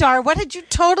missing, Dara? What had you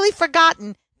totally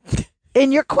forgotten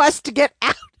in your quest to get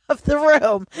out of the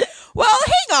room? Well,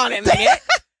 hang on a minute.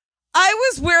 I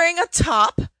was wearing a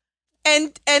top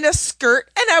and a skirt,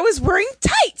 and I was wearing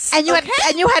tights. And you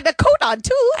had a coat on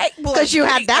too, because you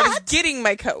had I was that. getting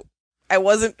my coat. It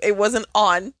wasn't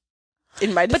on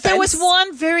in my defense. But there was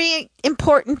one very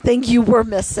important thing you were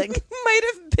missing. Might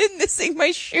have been missing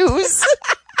my shoes.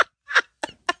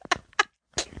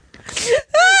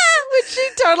 Which she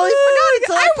totally forgot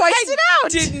until I pointed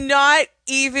out. Did not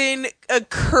even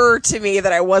occur to me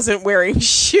that I wasn't wearing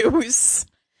shoes.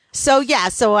 So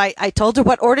I told her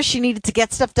what order she needed to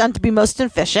get stuff done to be most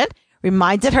efficient.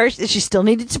 Reminded her that she still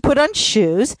needed to put on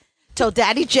shoes. Told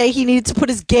Daddy Jay he needed to put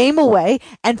his game away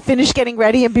and finish getting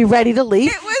ready and be ready to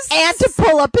leave. And to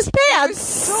pull up his pants.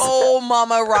 So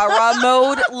Mama Rara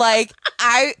mode. Like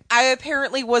I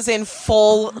apparently was in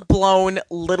full blown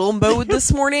little mode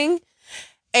this morning,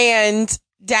 and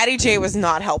Daddy Jay was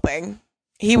not helping.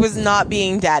 He was not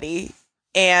being daddy.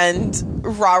 And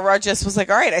Rara just was like,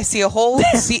 all right, I see a hole,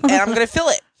 and I'm going to fill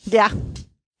it. Yeah.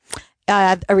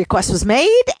 A request was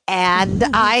made, and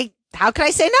how could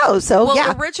I say no? So, Well,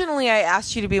 yeah. originally I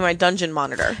asked you to be my dungeon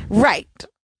monitor. Right.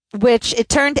 Which it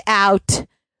turned out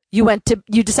you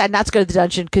decided not to go to the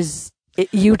dungeon because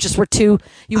you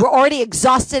were already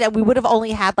exhausted, and we would have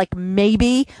only had like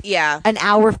maybe an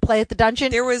hour of play at the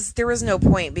dungeon. There was no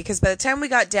point, because by the time we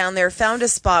got down there, found a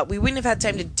spot, we wouldn't have had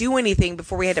time to do anything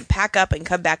before we had to pack up and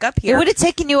come back up here. It would have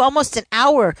taken you almost an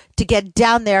hour to get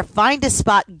down there, find a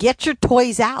spot, get your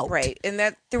toys out. Right. And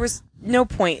that there was no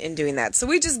point in doing that. So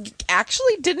we just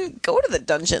actually didn't go to the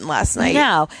dungeon last night.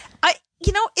 No.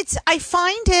 I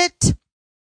find it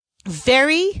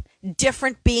very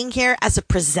different being here as a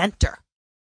presenter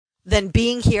than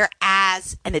being here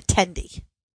as an attendee.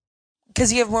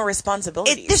 Because you have more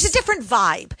responsibilities. There's a different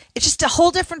vibe. It's just a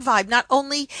whole different vibe. Not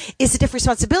only is it different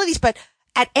responsibilities, but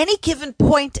at any given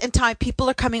point in time, people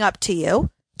are coming up to you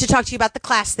to talk to you about the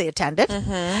class they attended,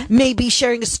 maybe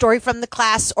sharing a story from the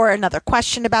class or another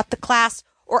question about the class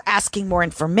or asking more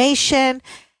information.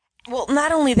 Well,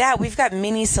 not only that, we've got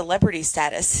mini celebrity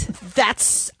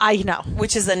status. I know.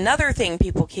 Which is another thing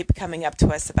people keep coming up to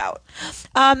us about.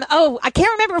 I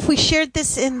can't remember if we shared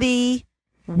this in the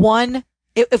one,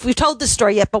 if we've told this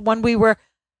story yet, but when we were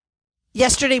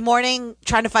yesterday morning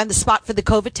trying to find the spot for the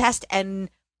COVID test, and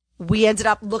we ended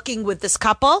up looking with this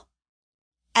couple,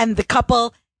 and the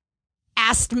couple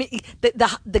asked me,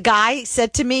 the guy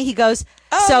said to me, he goes,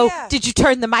 did you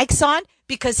turn the mics on?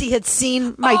 Because he had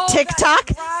seen my TikTok.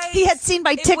 That's right. He had seen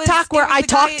my TikTok where I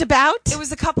talked about. It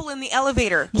was a couple in the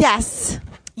elevator. Yes.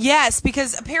 Yes,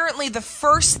 because apparently the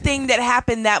first thing that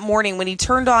happened that morning when he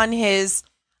turned on his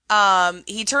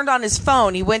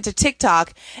phone, he went to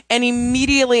TikTok, and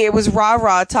immediately it was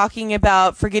rah-rah talking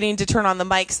about forgetting to turn on the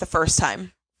mics the first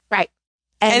time. Right.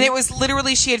 And it was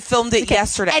literally, she had filmed it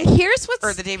yesterday. And here's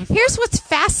the day before. Here's what's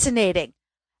fascinating.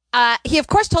 He, of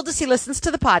course, told us he listens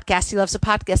to the podcast. He loves the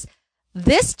podcast.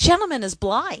 This gentleman is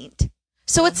blind.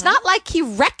 So it's not like he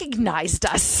recognized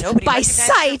us by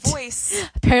sight. Your voice.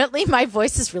 Apparently, my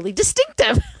voice is really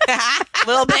distinctive.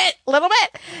 Little bit.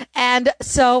 And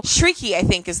so... Shrieky, I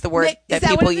think, is the word that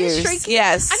people use. Shrieky?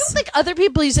 Yes. I don't think other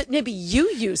people use it. Maybe you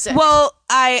use it. Well,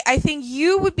 I think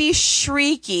you would be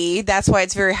shrieky. That's why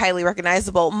it's very highly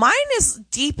recognizable. Mine is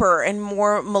deeper and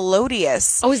more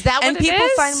melodious. Oh, is that what it is? And people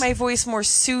find my voice more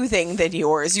soothing than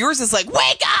yours. Yours is like,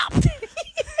 wake up!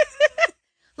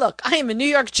 Look, I am a New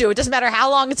York Jew. It doesn't matter how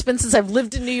long it's been since I've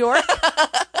lived in New York.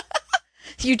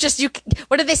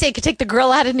 What did they say? You can take the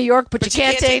girl out of New York, but you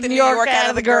can't take New York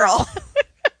out of the girl.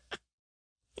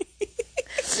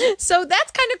 So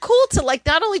that's kind of cool to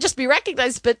not only just be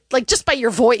recognized, but just by your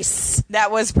voice.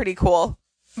 That was pretty cool.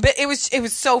 But it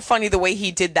was so funny the way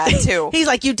he did that too. He's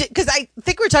like, you did, because I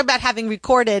think we were talking about having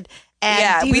recorded.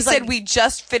 And we said we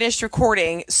just finished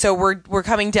recording, so we're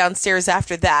coming downstairs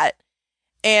after that.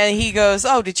 And he goes,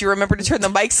 "Oh, did you remember to turn the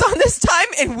mics on this time?"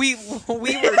 And we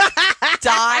were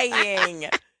dying.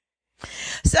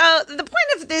 So the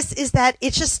point of this is that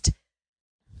it's just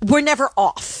we're never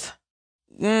off.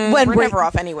 We're never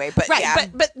off anyway, but right, yeah.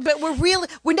 But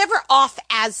we're never off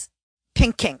as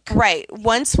Pink Kink. Right.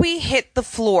 Once we hit the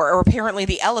floor, or apparently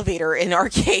the elevator in our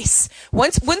case,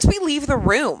 once we leave the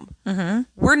room,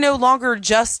 we're no longer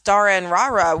just Dara and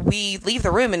Rara. We leave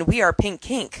the room and we are Pink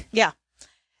Kink. Yeah.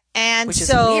 And which is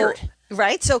weird.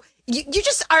 Right? So you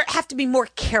just have to be more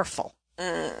careful.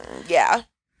 Yeah.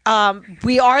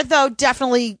 We are, though,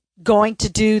 definitely going to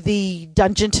do the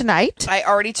dungeon tonight. I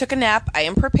already took a nap. I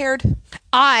am prepared.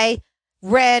 I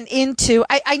ran into,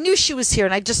 I knew she was here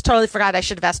and I just totally forgot. I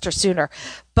should have asked her sooner.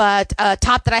 But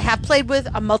Top, that I have played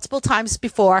with multiple times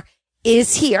before,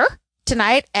 is here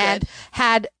tonight and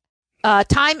had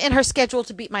time in her schedule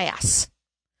to beat my ass.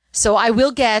 So I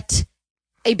will get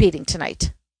a beating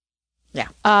tonight.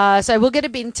 Yeah. So I will get a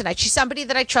beating tonight. She's somebody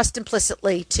that I trust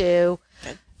implicitly to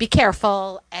be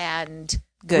careful, and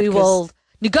we will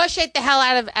negotiate the hell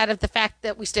out of the fact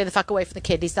that we stay the fuck away from the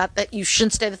kidneys. Not that you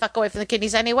shouldn't stay the fuck away from the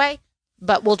kidneys anyway,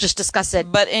 but we'll just discuss it.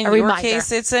 But in your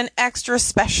case, it's an extra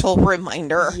special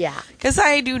reminder. Yeah. Because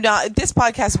this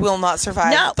podcast will not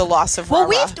survive the loss of Rara.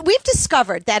 Well, we've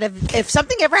discovered that if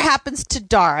something ever happens to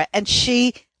Dara and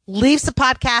she leaves the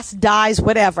podcast, dies,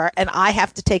 whatever, and I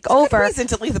have to take over. The reason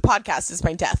to leave the podcast is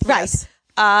my death. Right. Yes.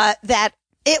 That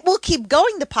it will keep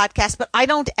going, the podcast, but I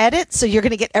don't edit, so you're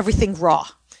going to get everything raw.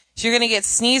 So you're going to get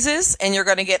sneezes, and you're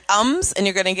going to get ums, and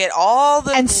you're going to get all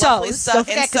the and lovely so's. stuff. Don't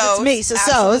forget, because it's me, so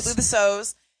Absolutely so's. the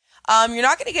so's. You're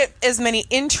not going to get as many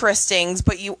interestings,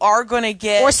 but you are going to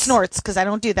get... Or snorts, because I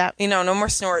don't do that. No more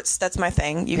snorts. That's my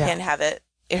thing. You can't have it.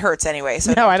 It hurts anyway.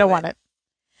 So no, I don't want it.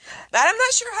 But I'm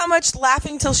not sure how much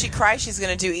laughing till she cries she's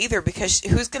going to do either, because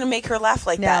who's going to make her laugh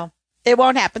like that? No, it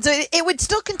won't happen. So it would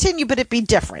still continue, but it'd be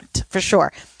different, for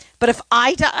sure. But if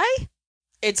I die...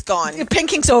 It's gone. Pink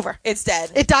Kink's over. It's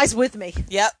dead. It dies with me.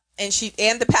 Yep.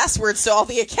 And the passwords to all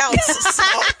the accounts.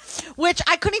 So. Which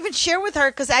I couldn't even share with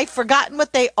her because I've forgotten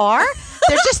what they are.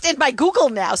 They're just in my Google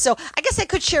now. So I guess I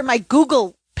could share my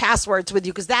Google passwords with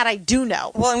you because that I do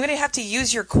know. Well, I'm going to have to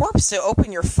use your corpse to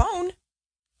open your phone.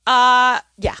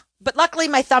 Yeah. But luckily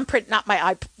my thumbprint, not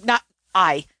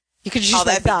eye. You could just use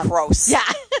my thumb. That'd be gross. Yeah.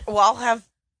 Well,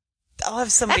 I'll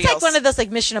have somebody That's else. like one of those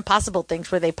Mission Impossible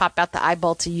things where they pop out the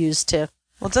eyeball to use to.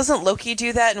 Well, doesn't Loki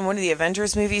do that in one of the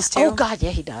Avengers movies too? Oh God, yeah,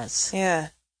 he does. Yeah.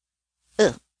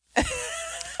 Ugh.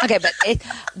 Okay, but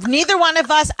neither one of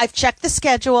us, I've checked the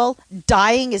schedule.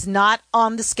 Dying is not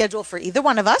on the schedule for either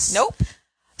one of us. Nope.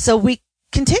 So we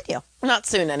continue. Not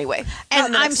soon, anyway. Not And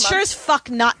in the I'm next sure month. as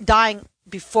fuck not dying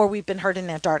before we've been hurt in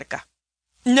Antarctica.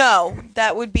 No,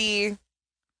 that would be...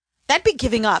 That'd be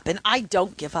giving up, and I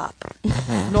don't give up.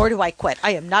 Nor do I quit.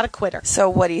 I am not a quitter. So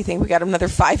what do you think? We got another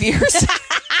 5 years?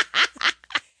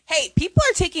 Hey, people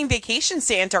are taking vacations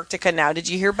to Antarctica now. Did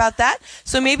you hear about that?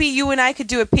 So maybe you and I could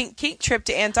do a pink cake trip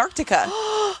to Antarctica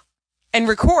and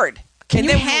record. Can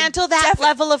you handle that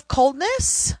level of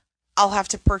coldness? I'll have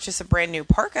to purchase a brand new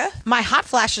parka. My hot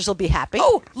flashes will be happy.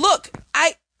 Oh, look,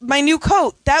 my new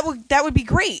coat. That would be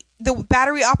great. The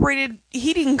battery operated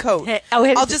heating coat.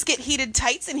 I'll just get heated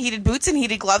tights and heated boots and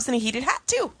heated gloves and a heated hat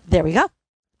too. There we go.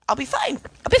 I'll be fine.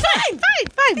 I'll be fine.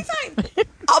 I'll be fine.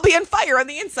 I'll be on fire on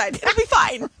the inside. It'll be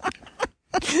fine.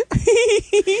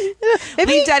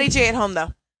 Leave Daddy J at home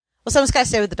though. Well, someone's got to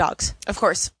stay with the dogs. Of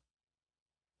course.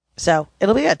 So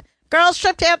it'll be good. Girls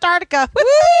trip to Antarctica.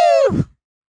 Woo!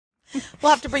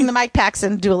 We'll have to bring the mic packs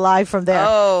and do a live from there.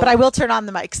 Oh. But I will turn on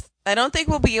the mics. I don't think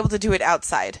we'll be able to do it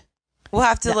outside. We'll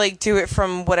have to do it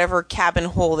from whatever cabin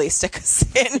hole they stick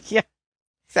us in. Yeah.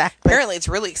 Exactly. Apparently it's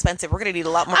really expensive. We're going to need a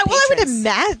lot more Well, I would patrons.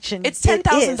 imagine It's it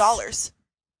 $10,000. is.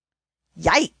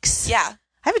 Yikes. Yeah.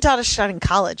 I have a daughter starting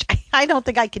college. I don't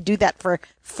think I could do that for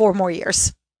 4 more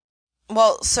years.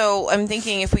 Well, so I'm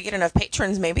thinking if we get enough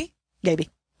patrons, maybe. Maybe.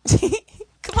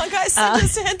 Come on, guys. Send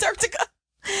us to Antarctica.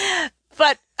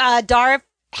 But Dara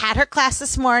had her class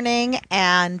this morning,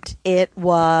 and it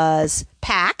was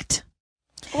packed.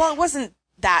 Well, it wasn't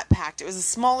that packed. It was a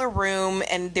smaller room,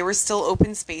 and there were still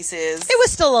open spaces. It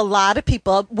was still a lot of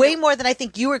people, way more than I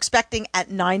think you were expecting at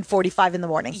 9:45 in the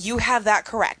morning. You have that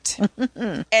correct.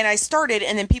 And I started,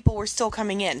 and then people were still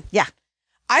coming in. Yeah.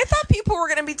 I thought people were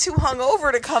going to be too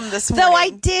hungover to come this morning. Though I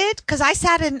did, because I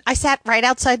sat right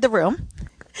outside the room,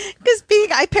 because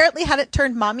I apparently hadn't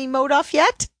turned mommy mode off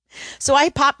yet. So I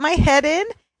popped my head in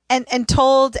and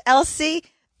told Elsie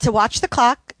to watch the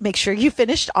clock, make sure you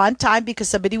finished on time because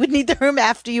somebody would need the room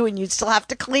after you and you'd still have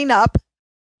to clean up.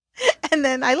 And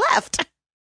then I left.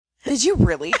 Did you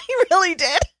really? I really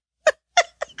did.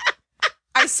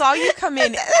 I saw you come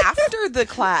in after the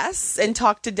class and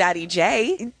talk to Daddy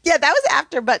J. Yeah, that was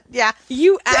after, but yeah.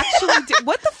 You actually did.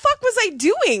 What the fuck was I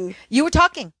doing? You were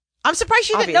talking. I'm surprised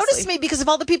you didn't notice Obviously. me because of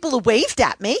all the people who waved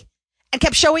at me and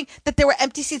kept showing that there were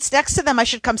empty seats next to them. I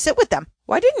should come sit with them.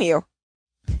 Why didn't you?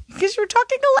 Because you were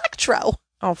talking electro.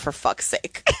 Oh, for fuck's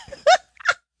sake.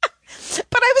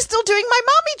 But I was still doing my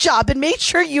mommy job and made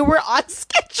sure you were on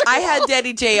schedule. I had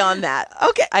Daddy J on that.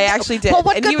 Okay. I actually did. Well,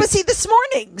 what And good was he this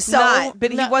morning? So, not,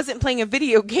 but he wasn't playing a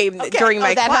video game during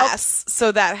my that class,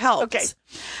 so that helped. Okay.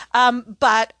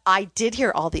 But I did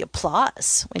hear all the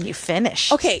applause when you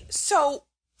finished. Okay, so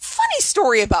funny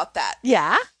story about that.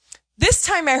 Yeah. This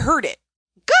time I heard it.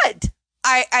 Good.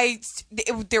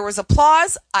 There was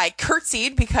applause. I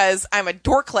curtsied because I'm a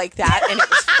dork like that, and it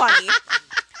was funny.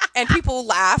 And people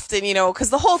laughed, and because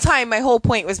the whole time my whole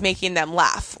point was making them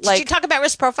laugh. Did you talk about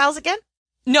risk profiles again?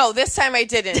 No, this time I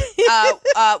didn't.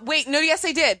 Wait, no, yes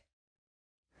I did.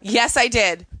 Yes, I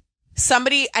did.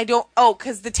 Somebody,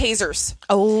 because the tasers.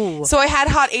 Oh. So I had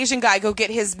Hot Asian Guy go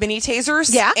get his mini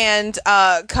tasers and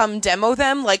come demo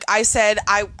them. Like I said,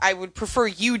 I would prefer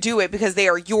you do it because they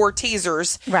are your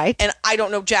tasers. Right. And I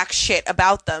don't know jack shit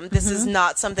about them. This is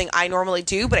not something I normally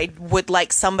do, but I would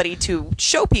like somebody to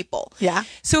show people. Yeah.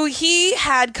 So he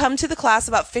had come to the class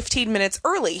about 15 minutes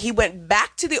early. He went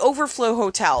back to the Overflow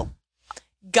Hotel,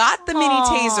 got the mini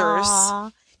tasers.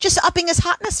 Aw. Just upping his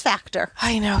hotness factor.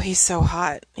 I know, he's so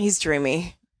hot. He's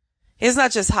dreamy. He's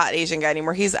not just hot Asian guy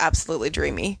anymore. He's absolutely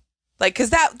dreamy. Like, because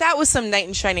that was some knight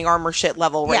in shining armor shit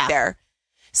level right there.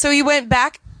 So he went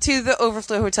back to the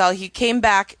Overflow Hotel. He came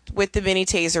back with the mini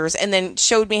tasers and then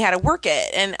showed me how to work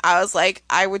it. And I was like,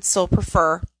 I would still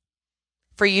prefer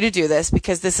for you to do this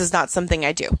because this is not something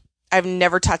I do. I've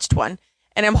never touched one.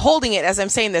 And I'm holding it as I'm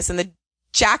saying this. And the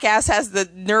jackass has the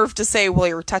nerve to say, well,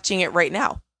 you're touching it right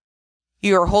now.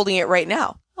 You are holding it right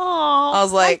now. Oh, I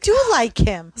was like, I do like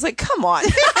him. I was like, come on.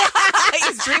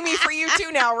 He's dreamy for you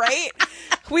too now, right?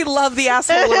 We love the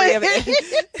assholery of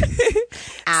it.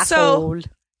 Asshole.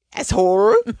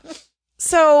 Asshole.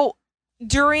 So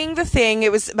during the thing,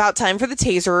 it was about time for the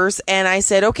tasers. And I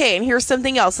said, okay, and here's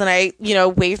something else. And I,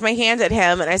 waved my hand at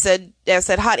him. And I said,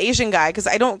 Hot Asian Guy, because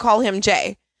I don't call him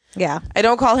Jay. Yeah. I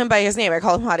don't call him by his name. I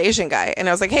call him Hot Asian Guy. And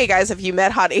I was like, hey, guys, have you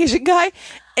met Hot Asian Guy?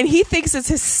 And he thinks it's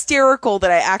hysterical that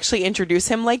I actually introduce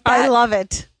him like that. I love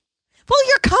it. Well,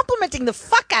 you're complimenting the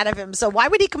fuck out of him, so why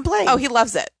would he complain? Oh, he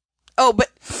loves it. Oh, but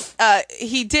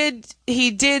he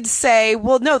did say,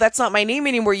 well, no, that's not my name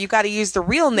anymore. You got to use the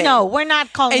real name. No, we're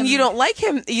not calling And him. you don't like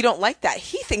him. You don't like that.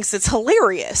 He thinks it's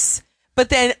hilarious. But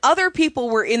then other people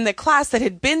were in the class that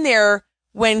had been there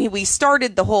when we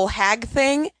started the whole hag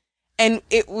thing, and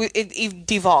it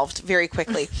devolved very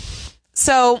quickly.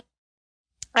 So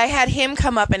I had him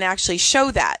come up and actually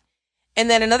show that. And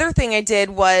then another thing I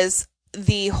did was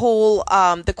the whole,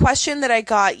 the question that I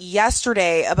got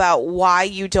yesterday about why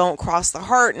you don't cross the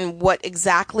heart and what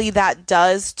exactly that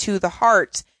does to the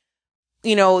heart,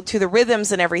 you know, to the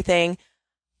rhythms and everything.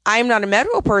 I'm not a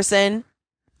medical person.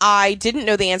 I didn't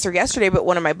know the answer yesterday, but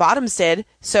one of my bottoms did.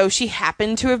 So she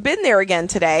happened to have been there again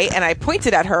today, and I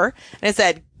pointed at her and I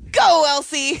said, "Go,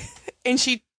 Elsie." And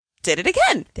she did it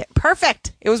again.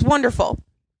 Perfect. It was wonderful.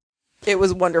 It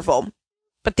was wonderful.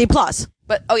 But the applause.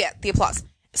 But, oh yeah, the applause.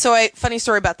 So funny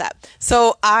story about that.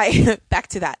 So back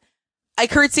to that. I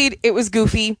curtsied. It was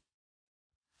goofy.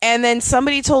 And then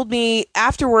somebody told me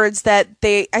afterwards that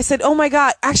I said, "Oh my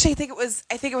God." Actually, I think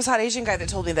it was Hot Asian Guy that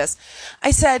told me this.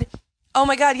 I said, "Oh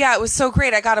my God, yeah, it was so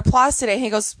great. I got applause today." And he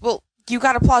goes, "Well, you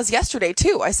got applause yesterday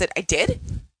too." I said, "I did?"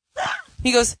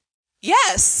 He goes,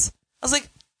 "Yes." I was like,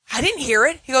 "I didn't hear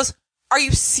it." He goes, "Are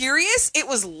you serious? It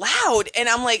was loud." And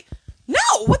I'm like,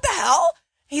 "No, what the hell?"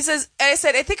 He says, and I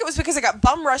said, "I think it was because I got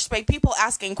bum rushed by people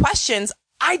asking questions.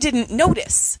 I didn't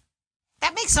notice."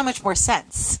 That makes so much more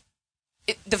sense.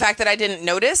 The fact that I didn't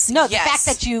notice? No, the Yes. fact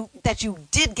that you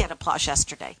did get applause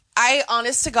yesterday. I,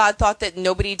 honest to God, thought that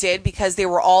nobody did because they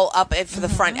were all up for the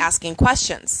front asking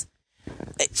questions.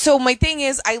 So my thing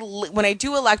is, when I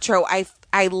do electro,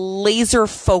 I laser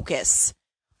focus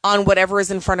on whatever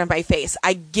is in front of my face.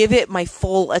 I give it my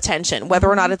full attention, whether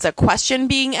or not it's a question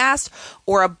being asked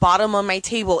or a bottom on my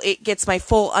table. It gets my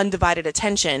full undivided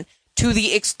attention to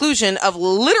the exclusion of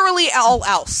literally all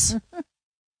else.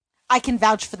 I can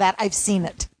vouch for that. I've seen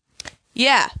it.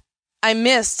 Yeah, I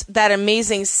missed that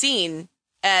amazing scene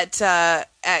at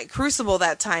Crucible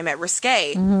that time at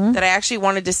Risque that I actually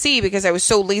wanted to see because I was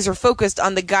so laser focused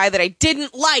on the guy that I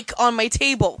didn't like on my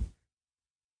table.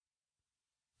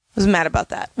 I was mad about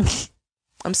that.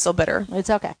 I'm still bitter. It's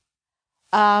okay.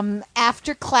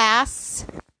 After class,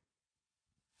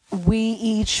 we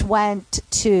each went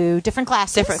to different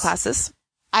classes. Different classes.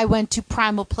 I went to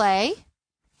Primal Play,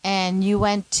 and you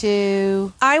went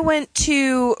to... I went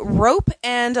to Rope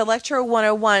and Electro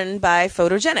 101 by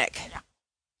Photogenic.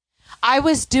 I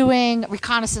was doing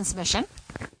reconnaissance mission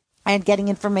and getting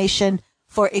information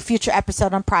for a future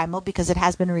episode on Primal because it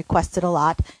has been requested a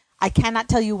lot. I cannot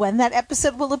tell you when that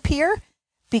episode will appear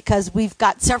because we've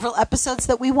got several episodes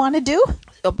that we want to do.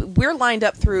 We're lined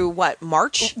up through what,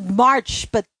 March? March,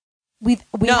 but we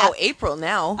have, April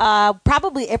now.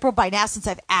 probably April by now since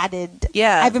I've added.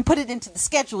 Yeah. I haven't put it into the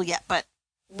schedule yet, but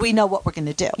we know what we're going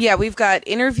to do. Yeah, we've got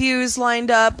interviews lined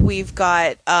up. We've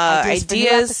got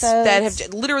ideas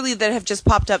that have just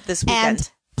popped up this weekend.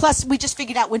 And plus, we just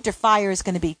figured out Winter Fire is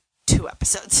going to be 2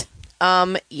 episodes.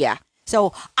 Yeah.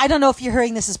 So I don't know if you're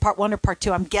hearing this as part 1 or part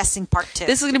 2. I'm guessing part 2.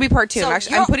 This is going to be part 2. So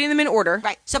I'm putting them in order.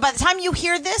 Right. So by the time you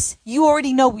hear this, you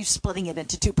already know we're splitting it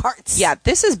into 2 parts. Yeah,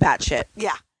 this is batshit.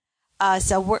 Yeah.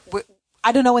 So we're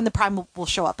I don't know when the Prime will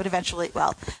show up, but eventually it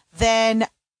will. Then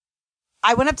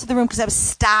I went up to the room because I was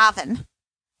starving,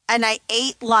 and I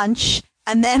ate lunch,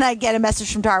 and then I get a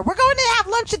message from Dara. "We're going to have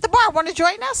lunch at the bar. Want to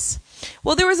join us?"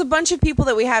 Well, there was a bunch of people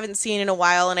that we haven't seen in a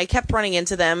while, and I kept running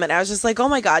into them, and I was just like, oh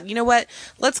my God, you know what?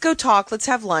 Let's go talk. Let's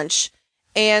have lunch.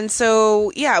 And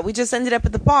so, yeah, we just ended up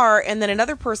at the bar, and then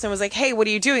another person was like, "Hey, what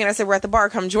are you doing?" And I said, "We're at the bar.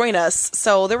 Come join us."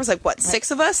 So there was like, what, 6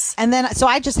 of us? And then, so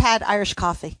I just had Irish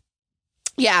coffee.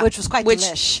 Yeah. Which was quite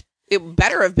delish. It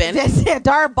better have been. Yeah,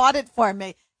 Dara bought it for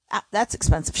me. That's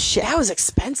expensive shit. That was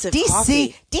expensive DC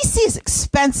coffee. DC is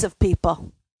expensive,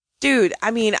 people. Dude,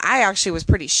 I mean, I actually was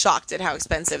pretty shocked at how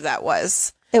expensive that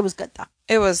was. It was good, though.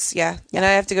 It was, yeah. And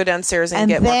I have to go downstairs and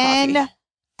get then, more coffee.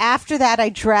 After that, I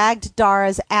dragged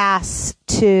Dara's ass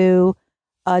to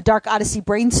a Dark Odyssey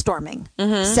brainstorming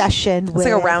session It's like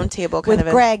a round table kind with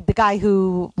of Greg, the guy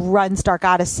who runs Dark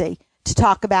Odyssey, to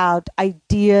talk about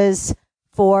ideas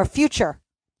for future.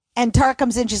 And Tara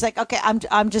comes in, she's like, "Okay,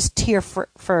 I'm just here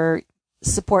for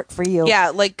support for you." Yeah,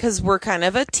 like, because we're kind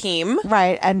of a team.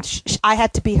 Right. And I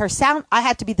had to be her sound. I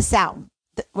had to be the sound.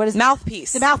 What is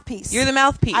Mouthpiece. The mouthpiece. You're the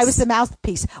mouthpiece. I was the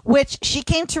mouthpiece, which she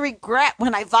came to regret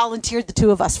when I volunteered the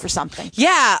 2 of us for something.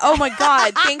 Yeah. Oh my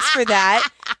God. Thanks for that.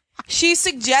 She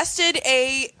suggested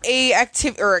a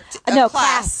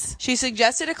class. She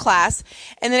suggested a class,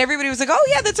 and then everybody was like, "Oh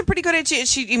yeah, that's a pretty good idea."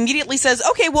 She immediately says,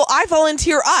 "Okay, well, I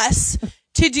volunteer us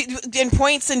to do," and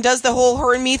points and does the whole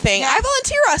her and me thing. Yeah. "I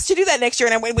volunteer us to do that next year."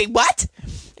 And I went, "Wait, what?"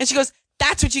 And she goes,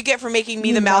 That's what you get for making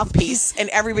me the mouthpiece. And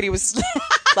everybody was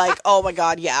like, oh my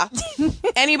God, yeah.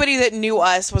 Anybody that knew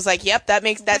us was like, yep, that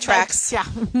tracks. Yeah.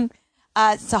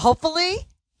 So hopefully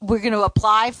we're going to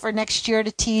apply for next year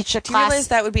to teach a Do you class. realize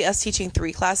that would be us teaching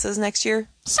 3 classes next year?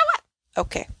 So what?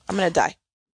 Okay, I'm going to die.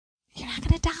 You're not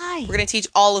going to die. We're going to teach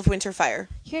all of Winterfire.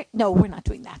 No, we're not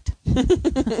doing that.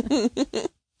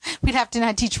 We'd have to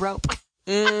not teach rope.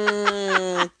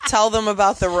 Tell them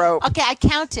about the rope. Okay, I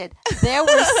counted. There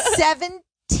were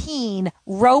 17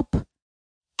 rope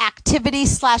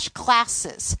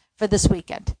activities/classes for this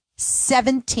weekend.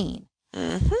 17.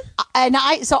 Mm-hmm. And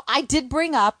I did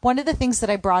bring up, one of the things that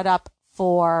I brought up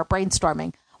for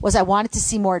brainstorming was I wanted to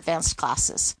see more advanced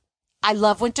classes. I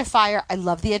love Winterfire. I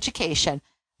love the education,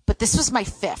 but this was my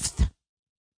 5th.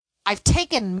 I've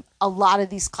taken a lot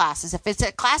of these classes. If it's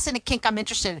a class in a kink I'm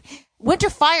interested in.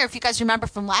 Winterfire, if you guys remember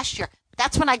from last year,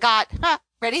 that's when I got,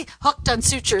 hooked on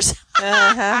sutures.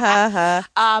 And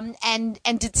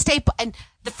did staple. And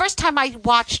the first time I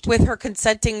watched. With her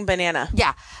consenting banana.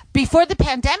 Yeah. Before the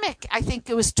pandemic, I think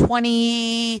it was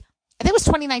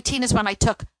 2019 is when I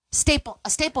took a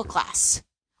staple class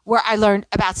where I learned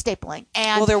about stapling.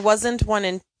 And well, there wasn't one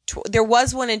in, there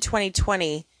was one in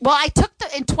 2020. Well, I took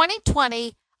in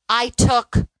 2020, I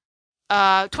took,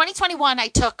 2021, I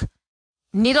took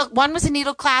one was a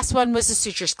needle class, one was a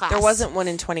sutures class. There wasn't one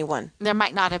in 21. There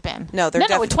might not have been. No,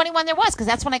 in 21 there was, because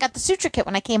that's when I got the suture kit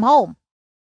when I came home.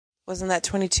 Wasn't that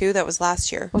 22? That was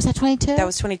last year. Was that 22? That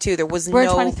was 22. There was We're in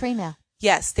 23 now.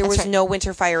 Yes, there That's was right. no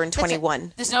Winterfire in That's 21.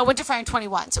 right. There's no Winterfire in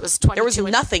 21, so it was 22. There was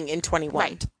nothing in 21.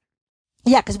 Right.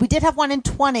 Yeah, because we did have one in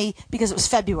 20 because it was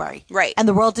February. Right. And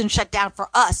the world didn't shut down for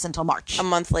us until March. A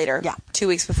month later. Yeah. 2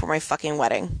 weeks before my fucking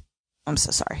wedding. I'm so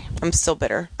sorry. I'm still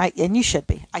bitter. And you should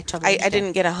be. I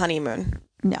didn't get a honeymoon.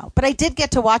 No, but I did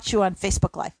get to watch you on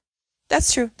Facebook Live.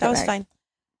 That's true. That was Right. fine.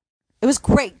 It was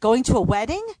great going to a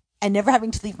wedding and never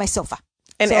having to leave my sofa.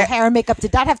 And so hair and makeup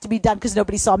did not have to be done because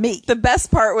nobody saw me. The best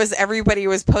part was everybody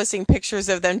was posting pictures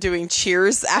of them doing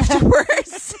cheers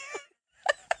afterwards.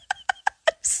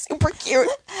 Super cute.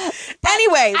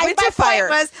 Anyway,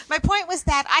 Winterfire. My point was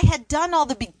that I had done all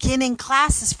the beginning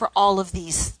classes for all of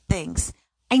these things.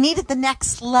 I needed the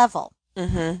next level.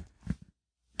 Mm-hmm.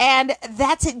 And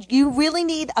that's it. You really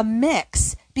need a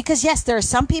mix because, yes, there are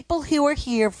some people who are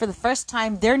here for the first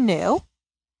time. They're new.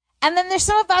 And then there's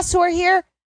some of us who are here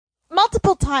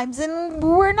multiple times and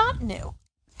we're not new.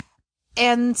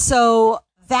 And so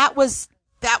that was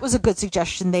a good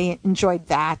suggestion. They enjoyed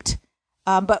that.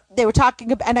 But they were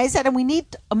talking about, and I said, and we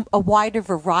need a wider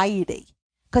variety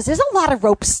because there's a lot of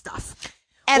rope stuff.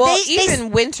 And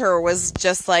even Winter was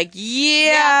just like,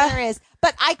 yeah, there is.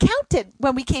 But I counted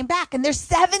when we came back, and there's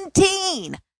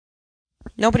 17.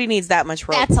 Nobody needs that much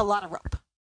rope. That's a lot of rope.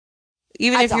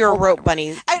 Even That's if you're a rope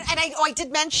bunny. And I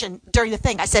did mention during the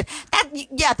thing, I said,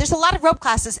 there's a lot of rope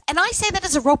classes, and I say that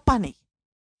as a rope bunny.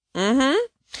 Mm-hmm.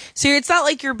 So it's not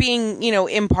like you're being,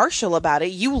 impartial about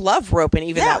it. You love rope, and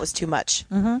even that was too much.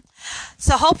 Mm-hmm.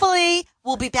 So hopefully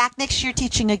we'll be back next year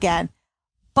teaching again.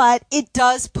 But it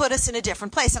does put us in a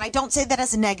different place, and I don't say that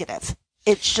as a negative.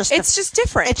 It's just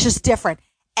different. It's just different.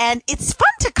 And it's fun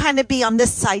to kind of be on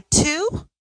this side too.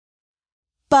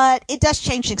 But it does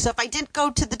change things. So if I didn't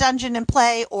go to the dungeon and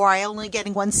play, or I only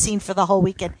getting one scene for the whole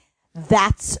weekend,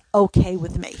 that's okay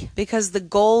with me. Because the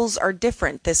goals are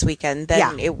different this weekend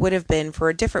than it would have been for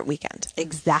a different weekend.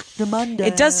 Exactamundo.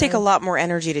 It does take a lot more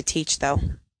energy to teach, though.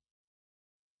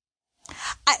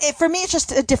 For me, it's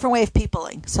just a different way of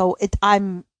peopling. So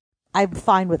I'm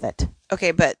fine with it.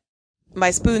 Okay, but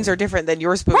my spoons are different than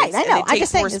your spoons. Right, I know. And it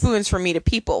takes more spoons for me to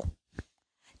people.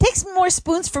 It takes more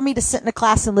spoons for me to sit in a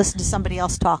class and listen to somebody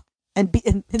else talk. And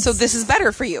so this is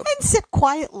better for you. And sit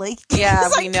quietly. Yeah,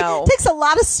 we know. It takes a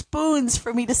lot of spoons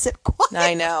for me to sit quietly.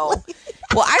 I know.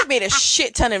 Well, I've made a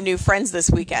shit ton of new friends this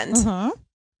weekend. Mm-hmm.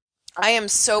 I am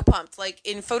so pumped. Like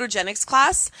in photogenics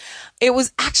class, it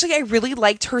was actually, I really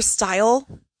liked her style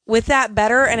with that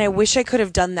better. And I wish I could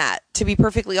have done that, to be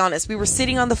perfectly honest. We were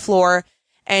sitting on the floor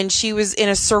and she was in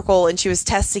a circle and she was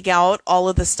testing out all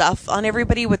of the stuff on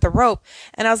everybody with the rope.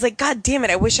 And I was like, God damn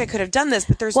it, I wish I could have done this,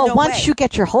 but there's no way. Well, once you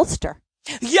get your holster.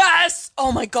 Yes!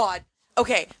 Oh my God.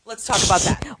 Okay, let's talk about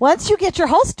that. Once you get your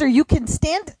holster, you can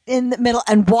stand in the middle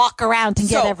and walk around and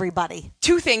get everybody.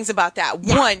 2 things about that.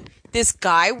 Yeah. One, this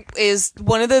guy is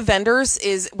one of the vendors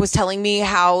was telling me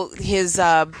how his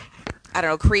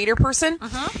creator person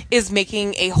is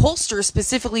making a holster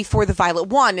specifically for the Violet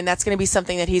Wand, and that's going to be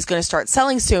something that he's going to start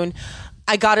selling soon.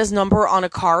 I got his number on a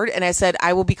card and I said,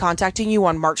 I will be contacting you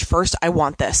on March 1st. I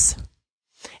want this.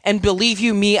 And believe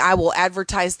you me, I will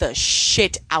advertise the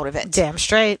shit out of it. Damn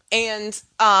straight. And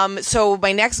so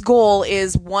my next goal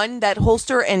is 1, that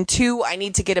holster, and 2, I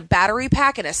need to get a battery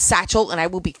pack and a satchel, and I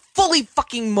will be fully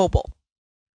fucking mobile.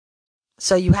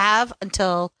 So you have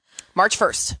until March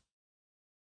 1st.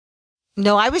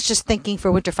 No, I was just thinking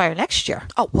for Winter Fire next year.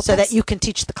 Oh, well, so that you can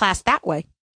teach the class that way.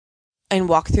 And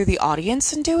walk through the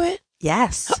audience and do it?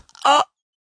 Yes. Oh,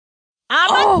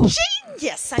 I'm a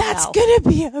genius. that's gonna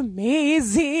be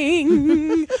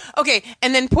amazing. Okay,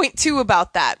 and then point 2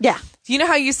 about that. Yeah. You know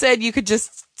how you said you could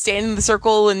just stand in the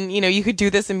circle and, you could do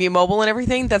this and be mobile and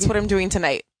everything? That's what I'm doing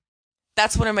tonight.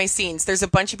 That's one of my scenes. There's a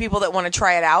bunch of people that want to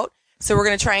try it out. So we're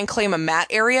going to try and claim a mat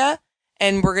area,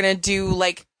 and we're going to do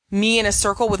like me in a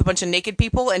circle with a bunch of naked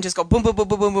people and just go boom, boom, boom,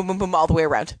 boom, boom, boom, boom, boom, all the way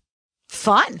around.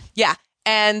 Fun. Yeah.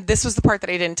 And this was the part that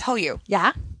I didn't tell you.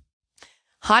 Yeah.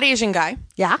 Hot Asian guy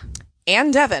Yeah.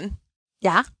 and Devin,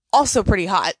 Yeah. also pretty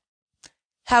hot,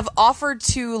 have offered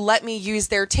to let me use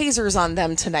their tasers on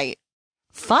them tonight.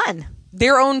 Fun.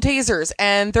 Their own tasers.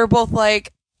 And they're both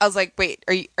like, I was like, wait,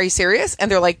 are you serious?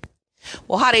 And they're like,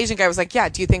 well, Hot Asian guy was like, yeah,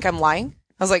 do you think I'm lying?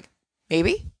 I was like,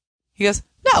 maybe. He goes,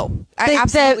 no, I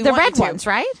absolutely the want red you to. ones,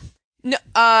 right? No,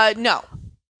 no.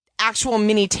 Actual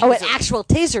mini taser. Oh, an actual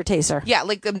taser. Yeah,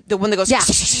 like the one that goes, Yeah.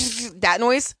 that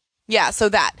noise. Yeah, so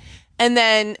that. And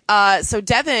then, so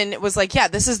Devin was like, yeah,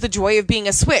 this is the joy of being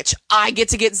a switch. I get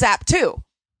to get zapped too.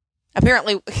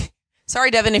 Apparently,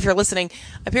 sorry, Devin, if you're listening.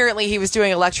 Apparently he was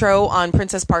doing electro on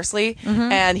Princess Parsley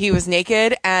and he was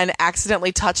naked and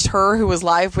accidentally touched her who was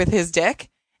live with his dick.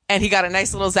 And he got a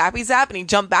nice little zappy zap and he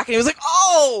jumped back and he was like,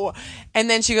 oh! And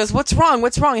then she goes, what's wrong?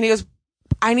 What's wrong? And he goes,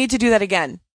 I need to do that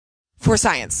again for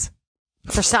science.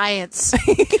 For science.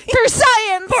 For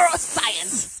science. For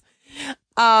science.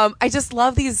 I just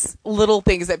love these little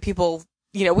things that people,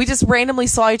 we just randomly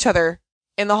saw each other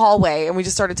in the hallway and we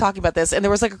just started talking about this and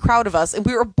there was like a crowd of us and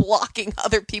we were blocking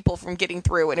other people from getting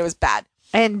through and it was bad.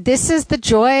 And this is the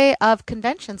joy of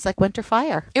conventions like Winter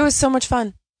Fire. It was so much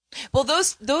fun. Well,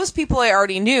 those people I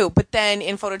already knew, but then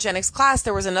in Photogenics class,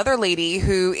 there was another lady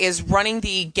who is running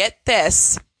the, get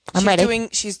this. I'm ready.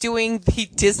 She's doing the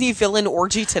Disney villain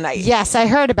orgy tonight. Yes, I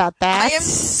heard about that. I am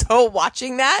so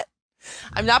watching that.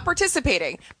 I'm not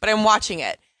participating, but I'm watching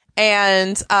it.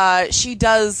 And she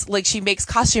does, she makes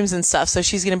costumes and stuff. So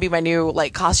she's going to be my new,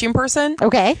 costume person.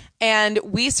 Okay. And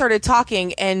we started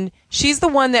talking, and she's the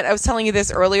one that I was telling you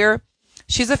this earlier.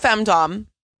 She's a femdom.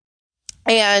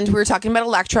 And we were talking about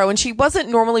electro, and she wasn't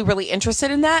normally really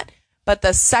interested in that. But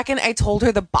the second I told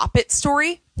her the Bop It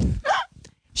story,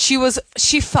 she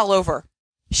fell over.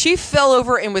 She fell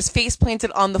over and was face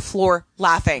planted on the floor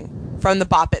laughing from the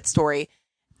Bop It story.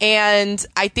 And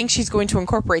I think she's going to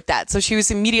incorporate that. So she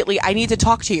was immediately, I need to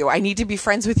talk to you. I need to be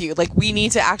friends with you. We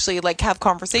need to actually have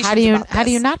conversations about this. How do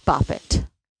you not bop it?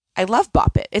 I love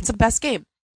Bop It. It's the best game.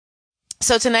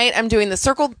 So tonight I'm doing the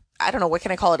circle. I don't know. What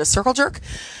can I call it? A circle jerk?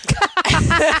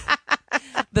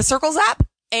 The circle zap.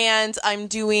 And I'm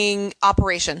doing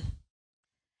Operation.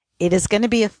 It is going to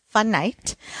be a fun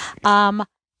night.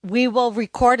 We will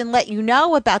record and let you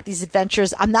know about these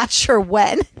adventures. I'm not sure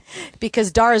when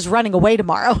because Dara's running away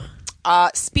tomorrow.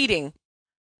 Speeding.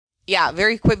 Yeah,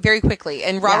 very quickly.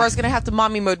 And Rara's going to have to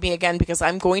mommy mode me again because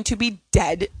I'm going to be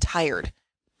dead tired.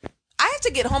 I have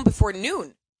to get home before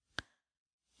noon.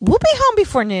 We'll be home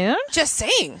before noon. Just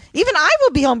saying. Even I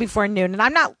will be home before noon, and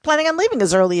I'm not planning on leaving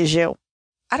as early as you.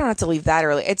 I don't have to leave that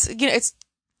early.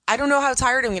 I don't know how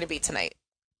tired I'm going to be tonight.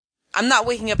 I'm not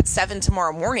waking up at 7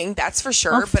 tomorrow morning, that's for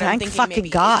sure. Oh, but I'm thank thinking fucking maybe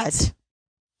God.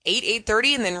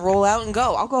 8:30, and then roll out and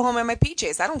go. I'll go home in my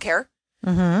PJs. I don't care.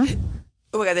 Mm-hmm.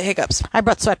 Oh, I got the hiccups. I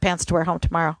brought sweatpants to wear home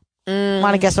tomorrow.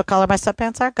 Want to guess what color my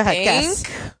sweatpants are? Go ahead, guess.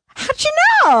 How'd you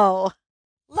know?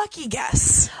 Lucky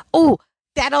guess. Oh,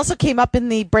 that also came up in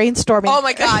the brainstorming. Oh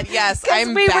my God, yes.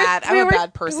 I'm bad. I'm a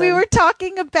bad person. We were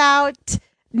talking about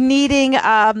needing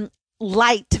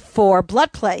light for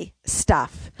blood play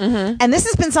stuff. Mm-hmm. And this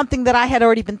has been something that I had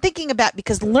already been thinking about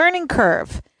because Learning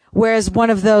Curve wears one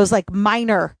of those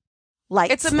minor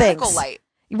lights. It's a medical light.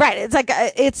 Right. It's like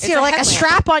it's a like a headlamp.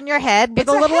 strap on your head with It's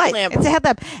a a little headlamp. light. It's a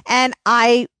headlamp. And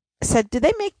I said, do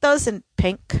they make those in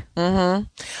pink? Mm-hmm.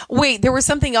 Wait, there was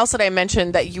something else that I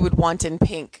mentioned that you would want in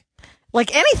pink.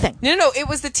 Like anything. No, it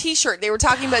was the T-shirt. They were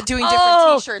talking about doing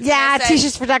different T-shirts. Yeah, and I said,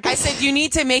 T-shirts for Doug. I said, you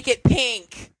need to make it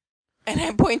pink. And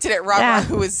I pointed at Rara, Yeah.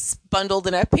 who was bundled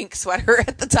in a pink sweater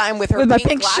at the time with her With my pink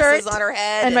pink glasses shirt on her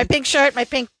head. and my pink shirt, my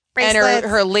pink and bracelet,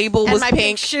 her label and was my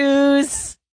pink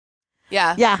shoes.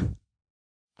 Yeah. Yeah.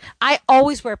 I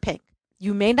always wear pink.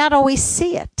 You may not always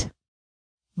see it,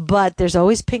 but there's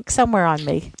always pink somewhere on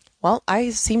me. Well,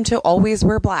 I seem to always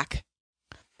wear black.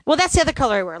 Well, that's the other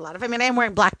color I wear a lot of. I mean, I am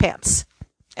wearing black pants.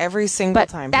 Every single But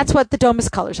time. that's what the Domus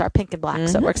colors are, pink and black.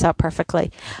 So it works out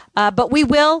perfectly. But we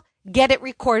will get it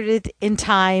recorded in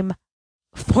time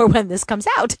for when this comes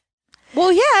out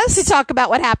well, yes. to talk about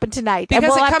what happened tonight. And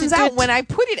Because we'll it have to comes do out it- when I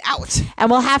put it out. And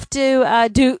we'll have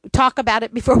to talk about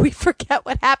it before we forget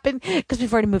what happened because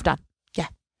we've already moved on. Yeah.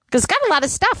 Because it's got a lot of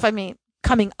stuff, I mean,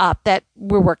 coming up that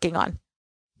we're working on.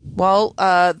 Well,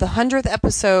 the 100th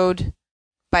episode,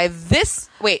 by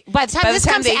the time this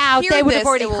comes out, they would have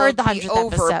already heard the 100th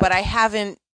over, episode. but I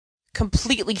haven't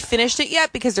completely finished it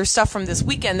yet because there's stuff from this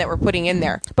weekend that we're putting in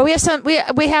there. But we have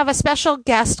we have a special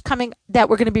guest coming that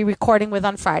we're going to be recording with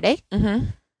on Friday. Mm-hmm.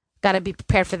 Got to be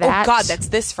prepared for that. Oh, God, that's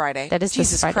this Friday. That is this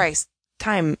Jesus Friday. Christ.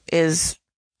 Time is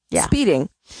Yeah. speeding.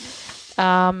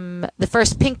 The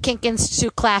first Pink Kink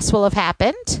Institute class will have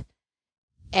happened,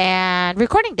 and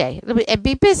recording day. It'd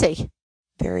be busy,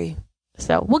 Very.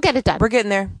 so we'll get it done. We're getting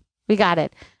there. We got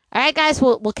it. All right, guys.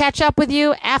 We'll catch up with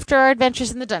you after our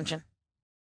adventures in the dungeon.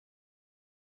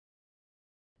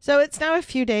 So it's now a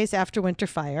few days after Winter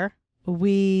Fire.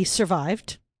 We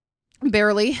survived,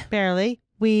 Barely. barely.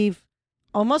 We've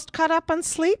almost caught up on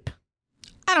sleep.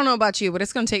 I don't know about you, but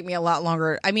it's going to take me a lot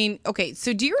longer. I mean, okay,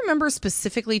 so do you remember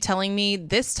specifically telling me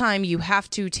this time you have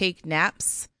to take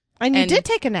naps? And you And- did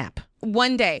take a nap.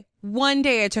 One day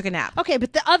I took a nap. Okay,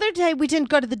 but the other day we didn't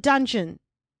go to the dungeon.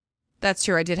 That's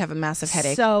true. I did have a massive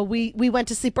headache. So we went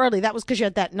to sleep early. That was because you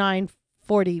had that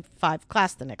 9:45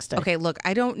 class the next day. Okay, look,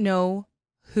 I don't know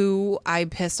who I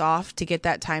pissed off to get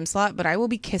that time slot, but I will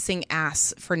be kissing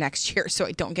ass for next year so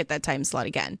I don't get that time slot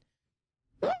again.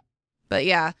 But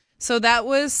yeah, so that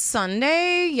was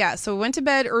Sunday. Yeah, so we went to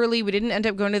bed early. We didn't end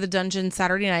up going to the dungeon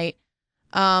Saturday night.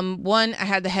 One, I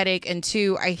had the headache, and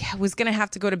two, I was going to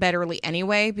have to go to bed early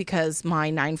anyway because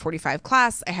my 9:45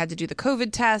 class, I had to do the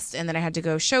COVID test, and then I had to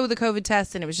go show the COVID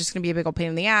test, and it was just going to be a big old pain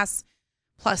in the ass,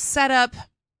 plus setup.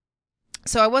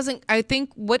 So I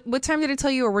think, what time did I tell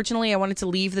you originally I wanted to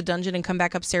leave the dungeon and come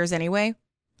back upstairs anyway?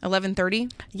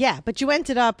 11:30? Yeah, but you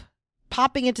ended up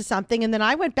popping into something, and then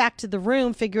I went back to the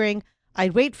room figuring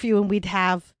I'd wait for you and we'd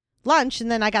have lunch, and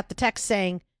then I got the text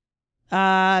saying,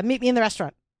 meet me in the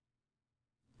restaurant.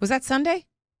 Was that Sunday?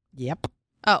 Yep.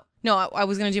 Oh, no, I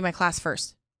was going to do my class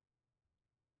first.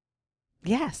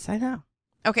 Yes, I know.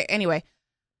 Okay, anyway.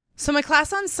 So my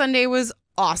class on Sunday was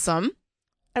awesome.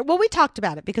 Well, we talked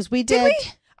about it because we did. Did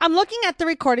we? I'm looking at the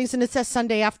recordings and it says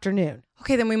Sunday afternoon.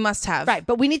 Okay, then we must have. Right,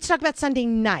 but we need to talk about Sunday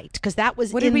night because that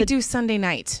was What in did we the, do Sunday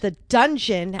night? the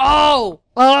dungeon. Oh!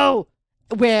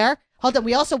 Where? Hold on.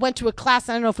 We also went to a class.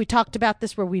 I don't know if we talked about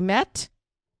this where we met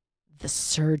the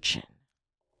surgeon.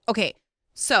 Okay,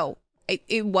 so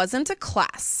it wasn't a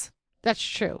class. That's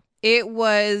true. It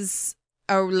was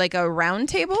like a round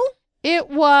table? It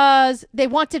was, they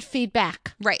wanted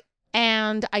feedback Right.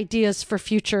 and ideas for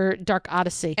future Dark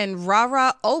Odyssey. And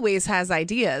Rara always has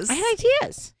ideas. I had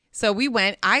ideas. So we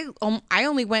went. I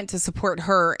only went to support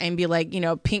her and be like,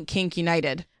 Pink Kink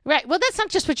United. Right. Well, that's not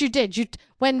just what you did.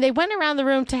 When they went around the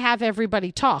room to have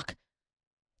everybody talk,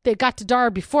 they got to Dara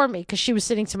before me because she was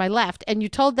sitting to my left, and you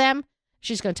told them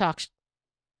she's going to talk.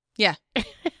 Yeah.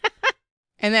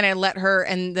 And then I let her,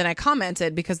 and then I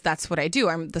commented because that's what I do.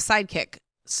 I'm the sidekick.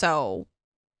 So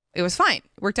it was fine.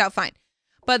 It worked out fine.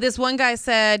 But this one guy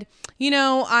said,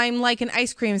 I'm like an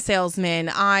ice cream salesman.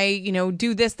 I,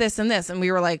 do this, this, and this. And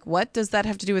we were like, what does that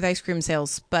have to do with ice cream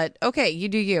sales? But okay, you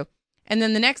do you. And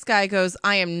then the next guy goes,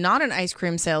 I am not an ice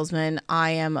cream salesman.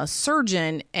 I am a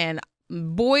surgeon. And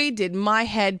boy, did my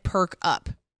head perk up.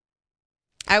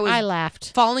 I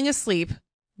laughed. falling asleep,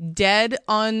 dead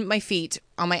on my feet,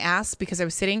 on my ass because I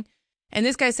was sitting. And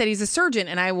this guy said he's a surgeon.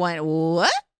 And I went,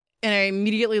 what? And I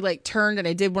immediately turned and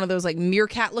I did one of those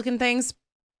meerkat looking things.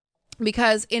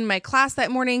 Because in my class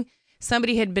that morning,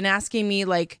 somebody had been asking me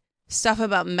stuff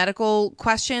about medical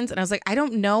questions. And I was like, I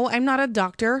don't know. I'm not a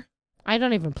doctor. I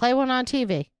don't even play one on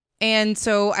TV. And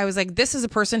so I was like, this is a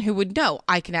person who would know.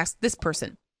 I can ask this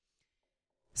person.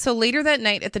 So later that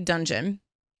night at the dungeon,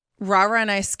 Rara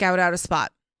and I scout out a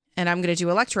spot and I'm going to do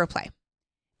electroplay.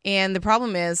 And the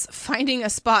problem is finding a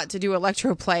spot to do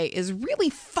electroplay is really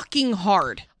fucking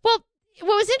hard. Well,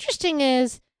 what was interesting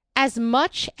is as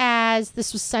much as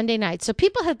this was Sunday night, so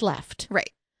people had left.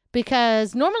 Right.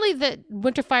 Because normally the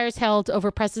Winter Fire is held over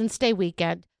President's Day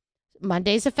weekend.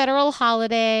 Monday's a federal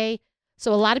holiday.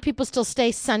 So a lot of people still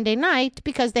stay Sunday night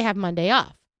because they have Monday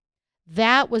off.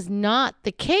 That was not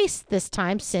the case this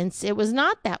time since it was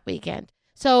not that weekend.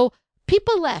 So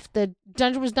people left. The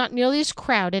dungeon was not nearly as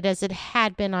crowded as it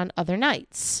had been on other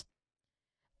nights.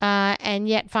 And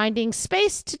yet finding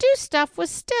space to do stuff was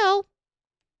still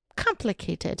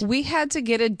complicated. We had to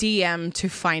get a DM to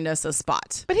find us a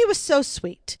spot. But he was so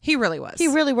sweet. He really was. He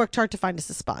really worked hard to find us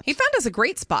a spot. He found us a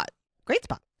great spot. Great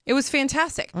spot. It was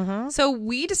fantastic. So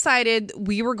we decided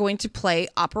we were going to play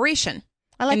Operation.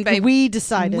 I like And that by we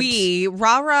decided.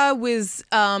 Rara was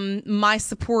my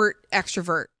support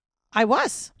extrovert. I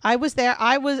was there.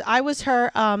 I was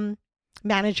her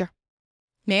manager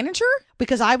Manager?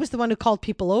 because I was the one who called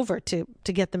people over to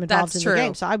get them involved That's in true. the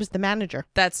game. So I was the manager.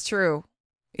 That's true.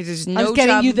 It is I no was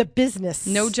getting job, you the business.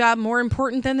 no job more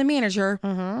important than the manager.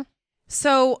 Mm-hmm.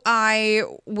 So I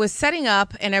was setting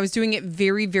up and I was doing it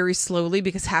very, very slowly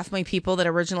because half my people that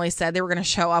originally said they were going to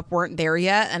show up weren't there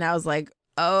yet. And I was like,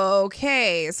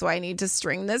 okay, so I need to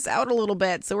string this out a little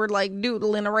bit. So we're like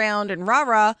doodling around and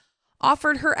Rara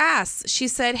offered her ass. She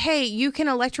said, hey, you can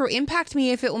electro impact me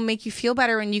if it will make you feel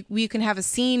better and you can have a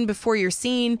scene before your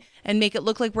scene and make it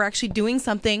look like we're actually doing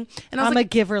something. And I was I'm like, a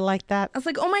giver like that. I was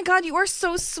like, oh my God, you are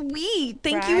so sweet.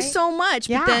 Thank you Right? so much.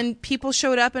 Yeah. But then people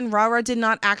showed up and Rara did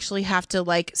not actually have to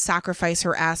like sacrifice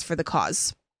her ass for the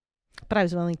cause. But I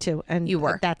was willing to, and You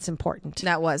were. That's important.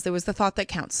 There was the thought that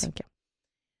counts. Thank you.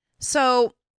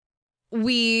 So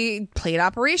we played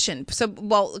Operation. So,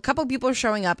 well, a couple people are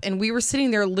showing up and we were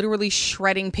sitting there literally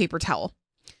shredding paper towel.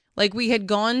 Like we had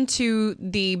gone to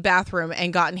the bathroom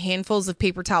and gotten handfuls of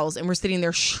paper towels and we're sitting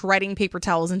there shredding paper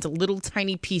towels into little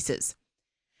tiny pieces.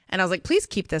 And I was like, please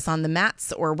keep this on the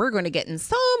mats or we're going to get in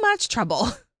so much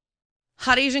trouble.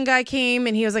 Hot Asian guy came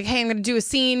and he was like, hey, I'm going to do a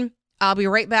scene. I'll be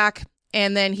right back.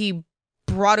 And then he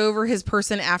brought over his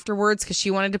person afterwards because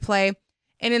she wanted to play.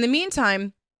 And in the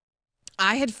meantime,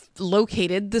 I had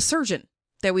located the surgeon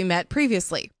that we met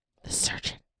previously. The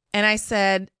surgeon. And I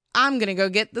said, I'm going to go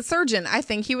get the surgeon. I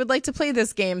think he would like to play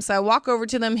this game. So I walk over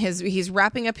to them. He's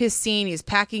wrapping up his scene. He's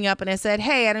packing up. And I said,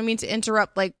 hey, I don't mean to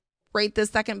interrupt like right this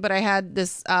second, but I had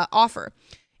this offer.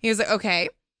 He was like, okay.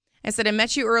 I said, I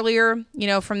met you earlier,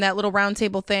 from that little round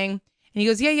table thing. And he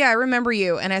goes, yeah, I remember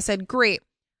you. And I said, great.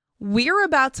 We're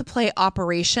about to play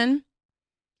Operation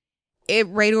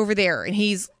right over there. And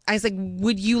I was like,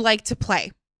 would you like to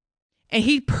play? And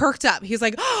he perked up. He was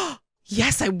like, oh,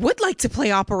 yes, I would like to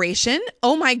play Operation.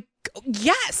 Oh my,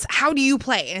 yes. How do you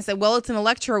play? And I said, well, it's an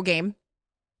electro game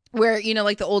where,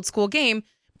 like the old school game,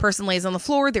 person lays on the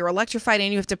floor, they're electrified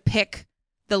and you have to pick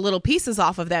the little pieces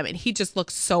off of them. And he just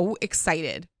looked so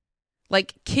excited.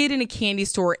 Like kid in a candy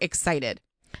store excited.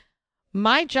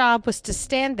 My job was to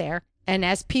stand there, and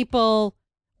as people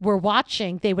were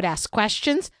watching, they would ask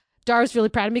questions. Dara was really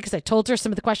proud of me because I told her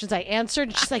some of the questions I answered.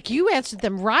 And she's like, you answered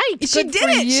them right. She Good did for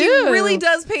it. She you." really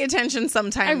does pay attention I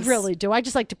sometimes. really do. I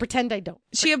just like to pretend I don't.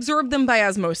 She absorbed them by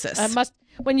osmosis. I must.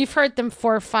 When you've heard them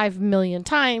 4 or 5 million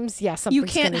times, yeah, something's You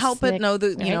can't gonna help but snick, know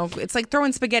that, right? it's like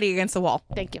throwing spaghetti against the wall.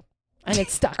 Thank you. And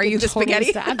it's stuck. Are you It the totally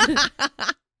spaghetti?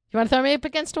 stuck. You want to throw me up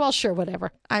against a wall? Sure,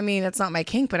 whatever. I mean, it's not my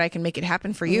kink, but I can make it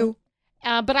happen for you.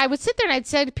 But I would sit there and I'd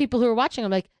say to people who were watching, I'm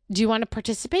like, do you want to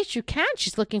participate? You can.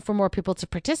 She's looking for more people to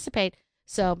participate.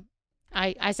 So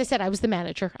as I said, I was the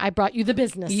manager. I brought you the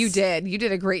business. You did. You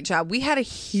did a great job. We had a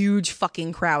huge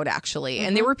fucking crowd, actually.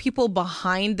 And there were people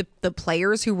behind the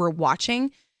players who were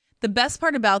watching. The best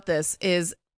part about this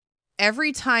is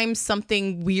every time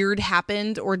something weird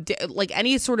happened or like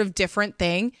any sort of different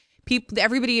thing,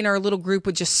 everybody in our little group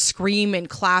would just scream and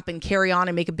clap and carry on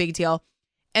and make a big deal.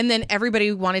 And then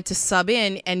everybody wanted to sub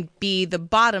in and be the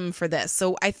bottom for this.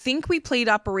 So I think we played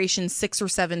Operation 6 or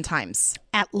 7 times.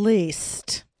 At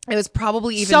least. It was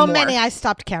probably even So more. many, I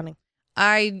stopped counting.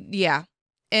 Yeah.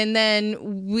 And then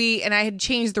I had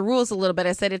changed the rules a little bit.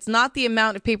 I said, it's not the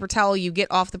amount of paper towel you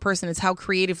get off the person, it's how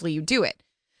creatively you do it.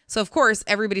 So of course,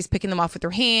 everybody's picking them off with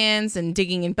their hands and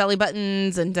digging in belly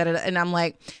buttons and da-da-da. And I'm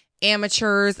like,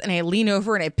 amateurs. And I lean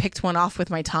over and I picked one off with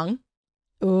my tongue.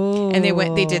 Ooh. And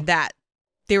they did that.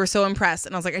 They were so impressed.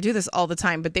 And I was like, I do this all the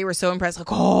time, but they were so impressed.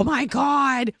 Like, oh my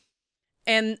God.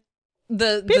 And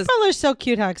People are so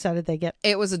cute how excited they get.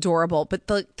 it was adorable, but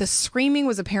the screaming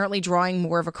was apparently drawing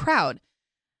more of a crowd.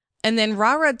 And then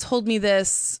Rara told me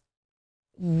this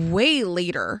way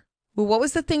later. Well, what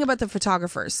was the thing about the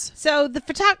photographers? So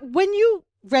when you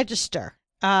register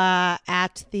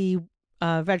at the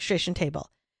registration table,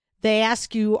 they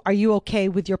ask you, are you okay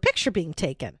with your picture being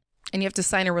taken? And you have to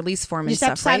sign a release form You and just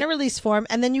have stuff, to sign right? a release form,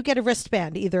 and then you get a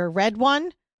wristband, either a red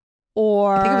one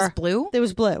or I think it was blue. It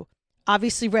was blue.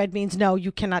 Obviously, red means no,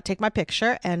 you cannot take my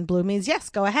picture, and blue means yes,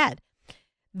 go ahead.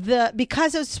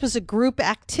 Because this was a group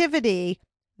activity,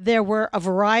 there were a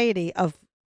variety of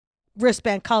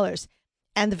wristband colors.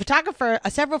 And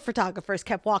several photographers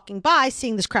kept walking by,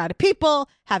 seeing this crowd of people,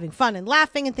 having fun and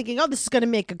laughing and thinking, oh, this is going to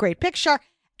make a great picture.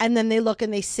 And then they look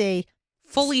and they see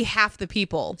Fully half the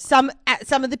people. some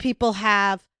of the people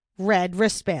have red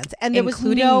wristbands, and there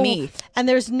Including was me. and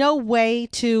there's no way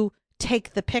to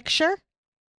take the picture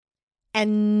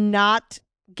and not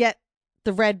get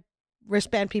the red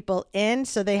wristband people in,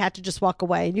 so they had to just walk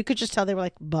away, and you could just tell they were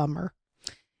like, bummer.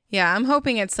 Yeah, I'm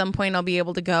hoping at some point I'll be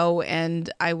able to go and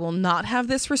I will not have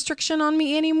this restriction on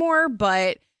me anymore.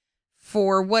 But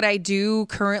for what I do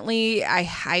currently,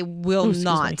 I will Ooh, excuse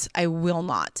not. me. I will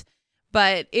not.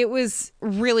 But it was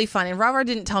really fun. And Rara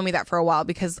didn't tell me that for a while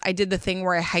because I did the thing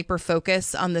where I hyper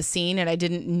focus on the scene and I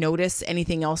didn't notice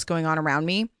anything else going on around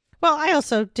me. Well, I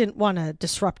also didn't want to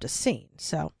disrupt a scene,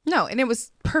 so No, and it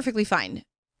was perfectly fine.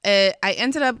 I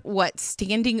ended up,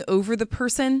 standing over the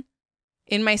person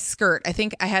in my skirt. I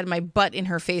think I had my butt in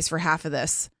her face for half of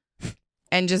this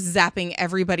and just zapping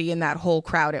everybody in that whole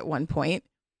crowd at one point.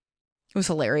 It was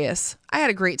hilarious. I had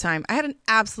a great time. I had an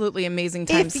absolutely amazing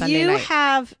time if Sunday you night.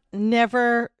 have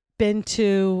never been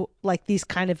to like these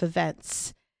kind of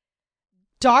events,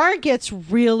 Dara gets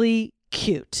really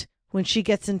cute when she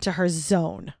gets into her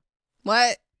zone.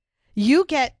 What? You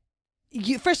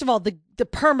first of all, the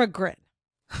permagrin,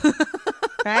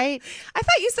 right? I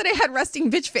thought you said I had resting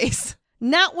bitch face.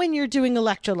 Not when you're doing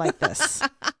Electra like this.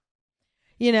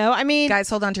 I mean, Guys,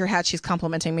 hold on to your hat. She's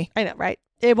complimenting me. I know, right?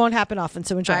 It won't happen often,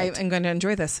 so enjoy I it. am going to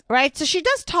enjoy this. Right? So she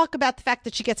does talk about the fact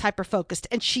that she gets hyper-focused,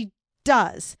 and she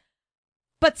does.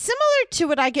 But similar to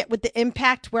what I get with the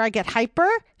impact where I get hyper,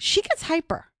 she gets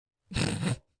hyper.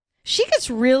 She gets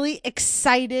really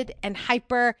excited and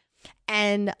hyper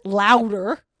and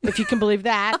louder, if you can believe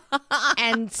that,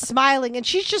 and smiling. And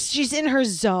she's in her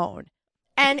zone.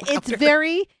 And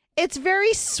it's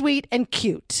very sweet and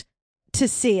cute to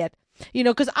see it.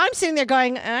 Because I'm sitting there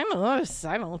going, I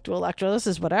don't do Electra. This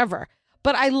is whatever.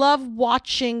 But I love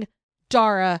watching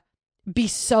Dara be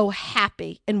so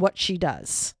happy in what she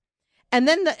does. And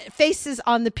then the faces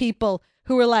on the people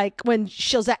who are like, when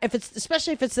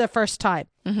especially if it's their first time,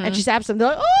 and she zaps them, they're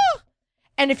like, oh!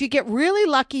 And if you get really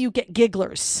lucky, you get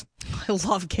gigglers. I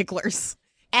love gigglers.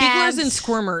 Gigglers and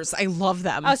squirmers. I love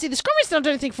them. Oh, see, the squirmers don't do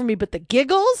anything for me, but the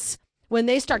giggles, when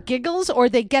they start giggles or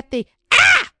they get the,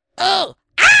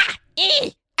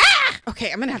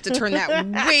 Okay, I'm going to have to turn that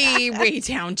way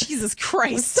down. Jesus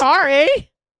Christ.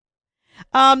 Sorry.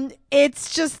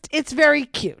 It's very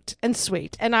cute and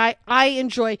sweet. And I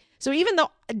enjoy, so even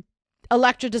though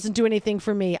Electra doesn't do anything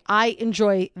for me, I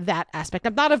enjoy that aspect.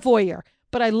 I'm not a voyeur,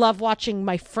 but I love watching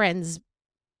my friends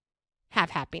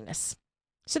have happiness.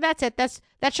 So that's it.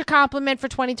 That's your compliment for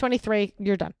 2023.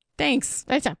 You're done. Thanks.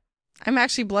 Anytime. I'm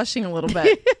actually blushing a little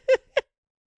bit.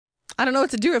 I don't know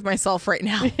what to do with myself right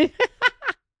now.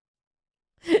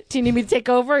 Do you need me to take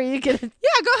over? Or you can.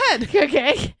 Yeah, go ahead.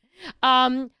 Okay.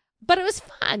 But it was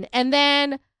fun. And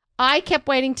then I kept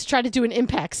waiting to try to do an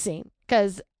impact scene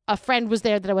because a friend was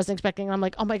there that I wasn't expecting. And I'm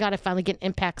like, oh my God, I finally get an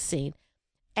impact scene.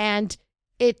 And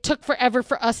it took forever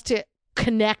for us to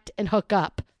connect and hook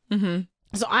up. Mm-hmm.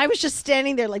 So I was just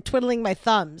standing there like twiddling my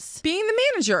thumbs. Being the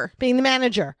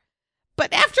manager.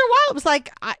 But after a while, it was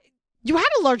like, you had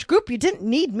a large group. You didn't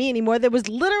need me anymore. There was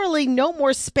literally no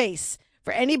more space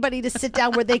for anybody to sit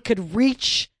down where they could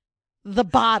reach the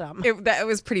bottom. It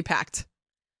was pretty packed.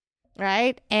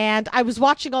 Right? And I was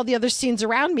watching all the other scenes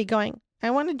around me going,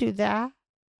 I want to do that.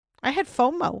 I had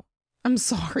FOMO. I'm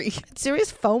sorry.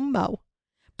 Serious FOMO.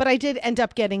 But I did end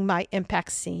up getting my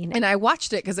impact scene. And I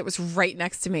watched it because it was right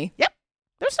next to me. Yep.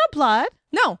 There's no blood.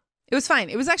 No, it was fine.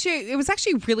 It was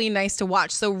actually really nice to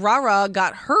watch. So Rara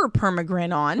got her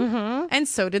permagrin on, and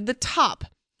so did the top.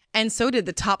 And so did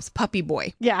the top's puppy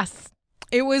boy. Yes.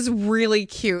 It was really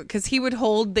cute because he would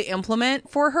hold the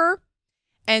implement for her.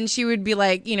 And she would be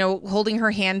like, holding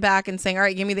her hand back and saying, all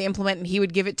right, give me the implement. And he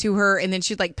would give it to her. And then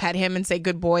she'd like pet him and say,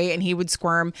 good boy. And he would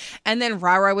squirm. And then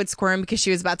Rara would squirm because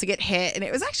she was about to get hit. And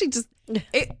it was actually just,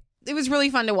 it was really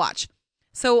fun to watch.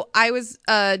 So I was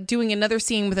doing another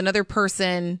scene with another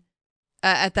person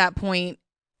at that point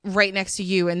right next to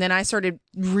you. And then I started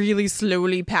really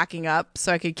slowly packing up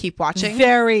so I could keep watching.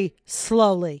 Very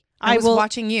slowly. I was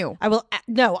watching you.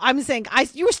 No, I'm saying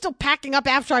you were still packing up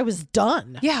after I was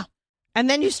done. Yeah. And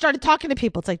then you started talking to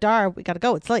people. It's like, Dara, we got to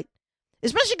go. It's late.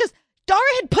 Especially because Dara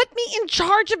had put me in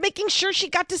charge of making sure she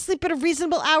got to sleep at a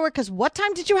reasonable hour. Because what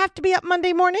time did you have to be up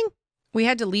Monday morning? We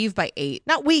had to leave by 8.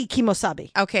 Not we,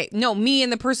 Kimosabi. Okay. No, me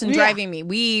and the person driving me.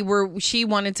 She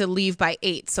wanted to leave by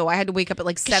 8. So I had to wake up at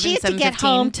like 7, She had 7:15. to get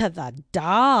home to the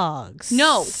dogs.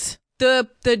 No.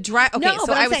 The drive. Okay, No, so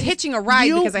but I'm I was saying hitching a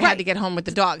ride because I right. had to get home with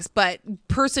the dogs. But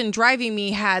person driving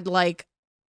me had like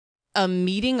a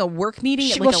work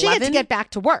meeting at like 11. She had to get back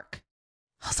to work.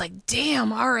 I was like,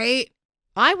 damn, all right.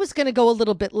 I was going to go a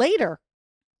little bit later,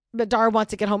 but Dara wants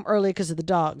to get home early because of the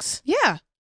dogs. Yeah.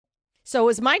 So it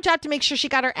was my job to make sure she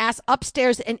got her ass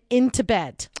upstairs and into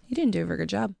bed. You didn't do a very good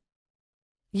job.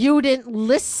 You didn't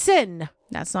listen.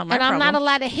 That's not my And problem. I'm not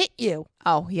allowed to hit you.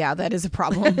 Oh, yeah, that is a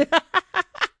problem.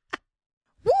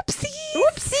 Whoopsie.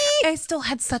 I still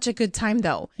had such a good time,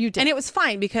 though. You did. And it was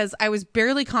fine because I was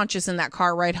barely conscious in that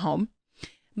car ride home.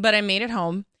 But I made it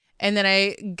home. And then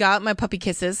I got my puppy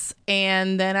kisses.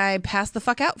 And then I passed the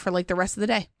fuck out for like the rest of the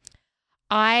day.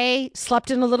 I slept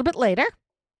in a little bit later,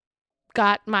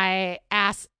 got my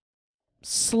ass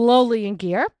slowly in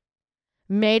gear,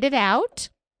 made it out,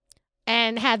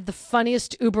 and had the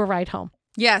funniest Uber ride home.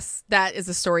 Yes, that is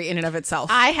a story in and of itself.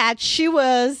 She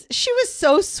was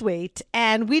so sweet,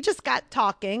 and we just got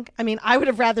talking. I mean, I would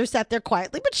have rather sat there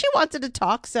quietly, but she wanted to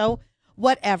talk, so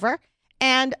whatever.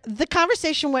 And the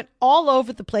conversation went all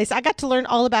over the place. I got to learn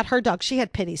all about her dog. She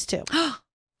had pitties too.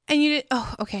 And you did.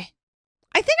 Oh, okay.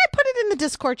 I think I put it in the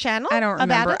Discord channel. I don't about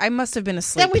remember. it. I must have been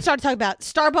asleep. Then we started talking about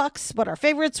Starbucks, what our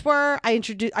favorites were. I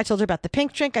told her about the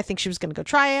pink drink. I think she was going to go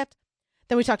try it.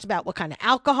 Then we talked about what kind of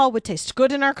alcohol would taste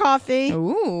good in our coffee.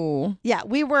 Ooh. Yeah,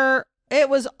 it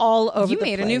was all over the You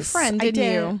place. made a new friend,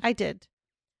 didn't you? I did.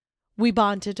 We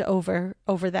bonded over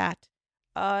that.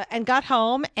 And got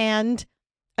home, and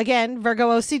again,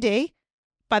 Virgo OCD.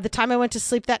 By the time I went to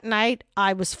sleep that night,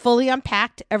 I was fully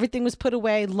unpacked. Everything was put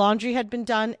away. Laundry had been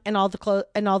done, and all the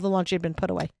laundry had been put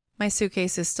away. My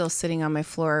suitcase is still sitting on my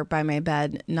floor by my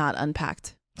bed, not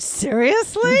unpacked.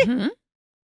 Seriously? Mhm.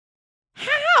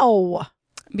 How?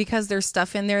 Because there's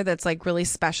stuff in there that's like really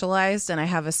specialized, and I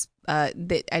have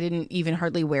that I didn't even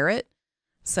hardly wear it.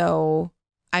 So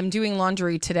I'm doing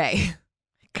laundry today.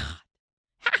 God.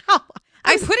 How?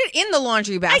 I put it in the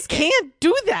laundry I basket. can't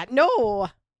do that. No.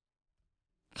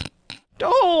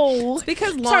 No. It's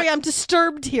because Sorry, I'm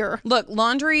disturbed here. Look,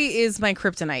 laundry is my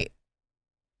kryptonite.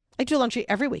 I do laundry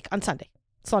every week on Sunday.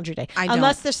 It's laundry day. I don't.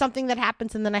 Unless there's something that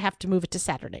happens and then I have to move it to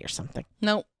Saturday or something.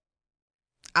 No.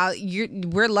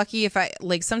 We're lucky if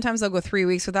sometimes I'll go 3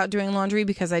 weeks without doing laundry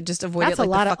because I just avoid That's it like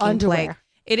a lot the of fucking underwear. plague.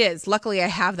 It is. Luckily, I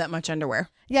have that much underwear.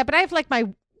 Yeah, but I have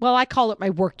I call it my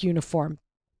work uniform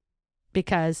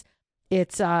because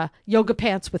it's yoga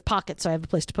pants with pockets, so I have a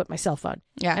place to put my cell phone.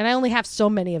 Yeah. And I only have so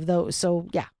many of those, so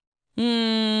yeah.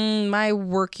 My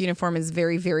work uniform is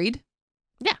very varied.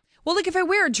 Yeah. Well, like if I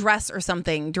wear a dress or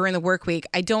something during the work week,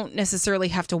 I don't necessarily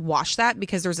have to wash that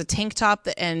because there's a tank top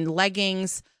and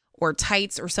leggings or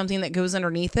tights or something that goes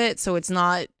underneath it. So it's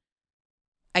not,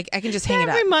 I can just hang it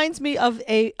up. That reminds me of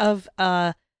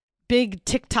a big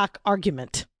TikTok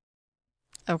argument.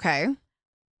 Okay.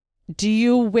 Do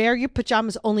you wear your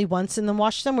pajamas only once and then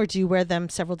wash them, or do you wear them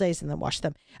several days and then wash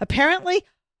them? Apparently,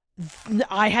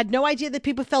 I had no idea that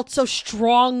people felt so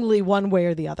strongly one way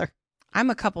or the other.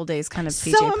 I'm a couple days kind of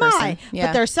PJ So am person. I. Yeah.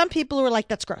 But there are some people who are like,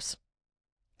 that's gross.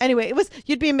 Anyway,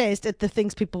 you'd be amazed at the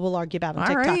things people will argue about on All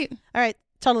TikTok. right. All right.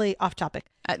 Totally off topic.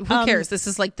 Who cares? This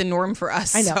is like the norm for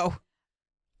us. I know. So.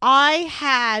 I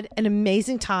had an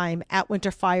amazing time at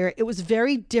Winter Fire. It was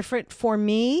very different for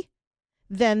me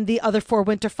than the other 4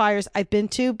 Winter Fires I've been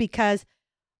to because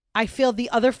I feel the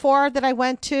other 4 that I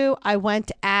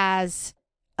went as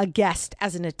a guest,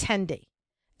 as an attendee.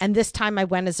 And this time I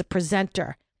went as a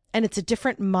presenter. And it's a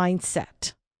different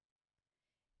mindset.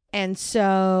 And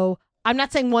so I'm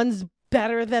not saying one's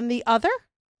better than the other.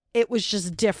 It was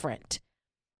just different.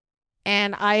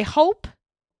 And I hope,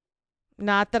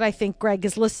 not that I think Greg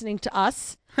is listening to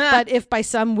us, but if by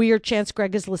some weird chance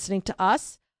Greg is listening to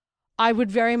us, I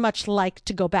would very much like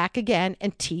to go back again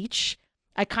and teach.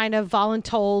 I kind of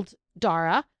voluntold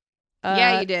Dara.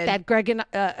 Yeah, you did. That Greg and,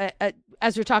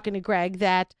 as we're talking to Greg,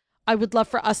 that I would love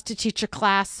for us to teach a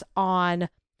class on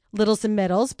littles and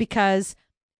middles because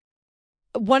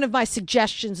one of my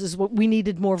suggestions is what we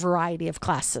needed more variety of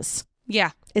classes.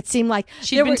 Yeah. It seemed like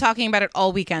She'd been talking about it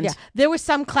all weekend. Yeah, there were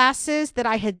some classes that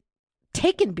I had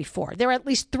taken before. There were at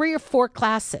least 3 or 4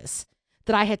 classes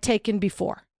that I had taken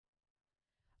before.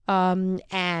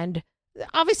 And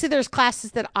obviously there's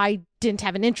classes that I didn't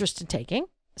have an interest in taking.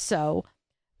 So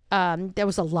there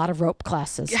was a lot of rope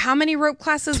classes. How many rope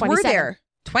classes 27. were there?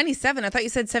 27. I thought you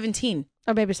said 17.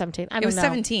 Or maybe 17. I don't know. It was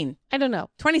 17. I don't know.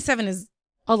 27 is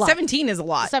A lot. 17 is a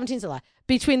lot. 17's a lot.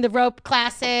 Between the rope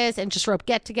classes and just rope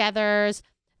get-togethers,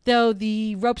 though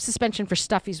the rope suspension for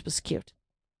Stuffies was cute.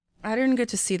 I didn't get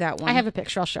to see that one. I have a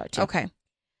picture. I'll show it to you. Okay.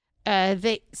 I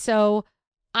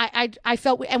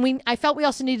felt we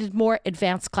also needed more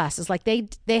advanced classes. Like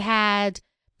they had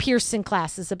piercing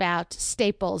classes about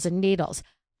staples and needles.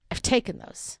 I've taken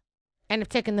those, and I've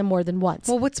taken them more than once.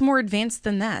 Well, what's more advanced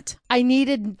than that? I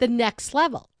needed the next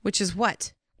level. Which is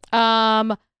what?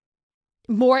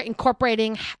 More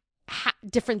incorporating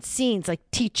different scenes, like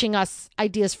teaching us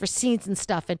ideas for scenes and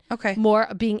stuff, and Okay. more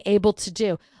being able to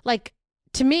do. Like,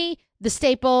 to me, the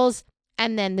staples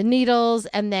and then the needles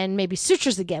and then maybe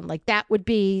sutures again. Like, that would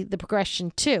be the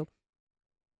progression too.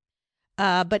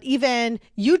 But even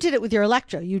you did it with your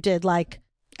electro. You did like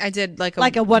I did like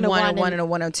a 101 and a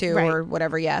 102 Right. or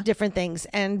whatever. Yeah. different things.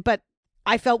 But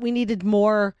I felt we needed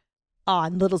more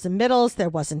on littles and middles. There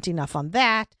wasn't enough on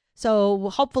that. So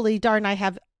hopefully Dar and I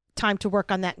have time to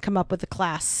work on that and come up with a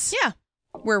class. Yeah.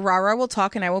 Where Rara will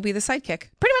talk and I will be the sidekick.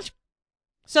 Pretty much.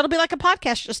 So it'll be like a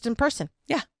podcast just in person.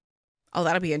 Oh,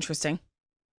 that'll be interesting.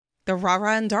 The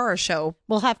Rara and Dara show.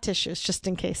 We'll have tissues just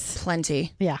in case.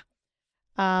 Plenty. Yeah.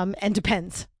 And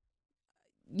depends.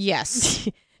 Yes.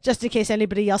 Just in case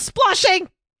anybody else splashing.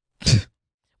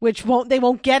 Which they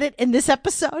won't get it in this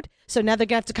episode. So now they're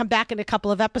gonna have to come back in a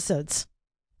couple of episodes.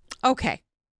 Okay.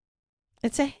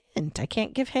 It's a hint. I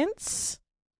can't give hints.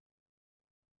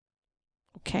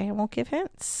 Okay, I won't give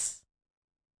hints.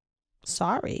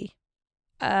 Sorry.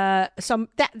 So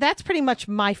that's pretty much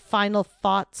my final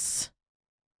thoughts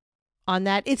on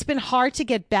that. It's been hard to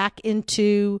get back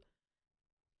into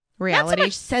not so Reality.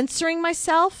 much censoring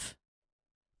myself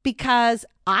because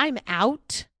I'm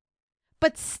out,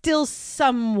 but still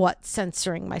somewhat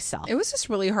censoring myself. It was just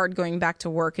really hard going back to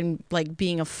work and like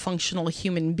being a functional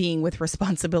human being with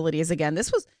responsibilities again.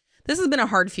 This has been a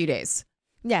hard few days.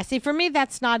 Yeah, see, for me,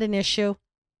 that's not an issue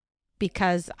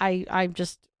because I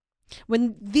just,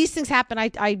 when these things happen,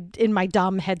 I in my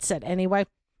dumb headset anyway,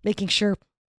 making sure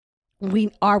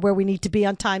we are where we need to be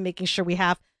on time, making sure we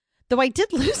have, though I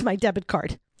did lose my debit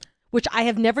card, which I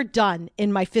have never done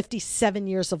in my 57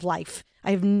 years of life.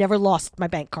 I have never lost my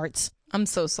bank cards. I'm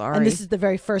so sorry. And this is the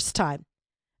very first time.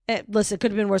 Listen, it could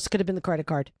have been worse. It could have been the credit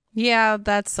card, yeah,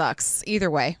 that sucks.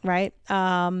 Either way. right?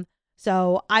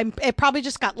 So it probably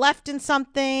just got left in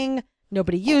something.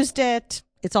 Nobody used it.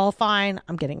 It's all fine.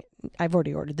 I've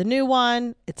already ordered the new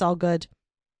one. It's all good.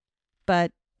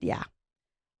 But yeah,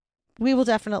 we will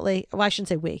definitely, well, I shouldn't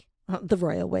say we, the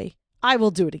royal we. I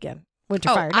will do it again.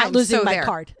 Winterfire, not I'm losing so my there.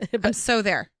 card. I'm But so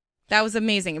there. That was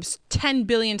amazing. It was 10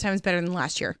 billion times better than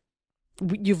last year.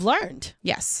 you've learned.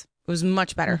 Yes. It was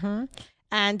much better. Mhm.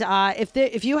 And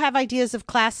if you have ideas of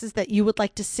classes that you would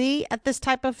like to see at this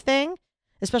type of thing,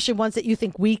 especially ones that you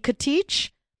think we could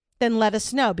teach, then let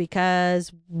us know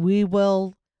because we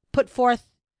will put forth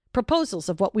proposals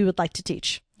of what we would like to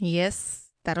teach. Yes.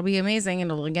 That'll be amazing. And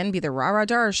it'll again be the Rara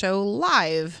Dara show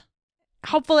live.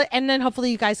 Hopefully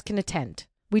you guys can attend.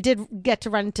 We did get to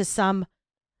run into some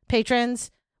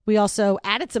patrons. We also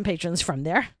added some patrons from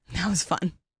there. That was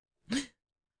fun.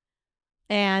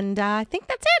 And I think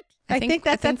that's it. I think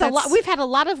that's a lot. that's- We've had a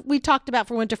lot of, we talked about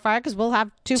for Winterfire because we'll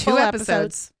have two full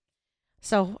episodes.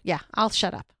 So yeah, I'll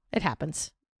shut up. It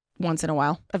happens Once in a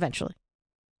while. eventually.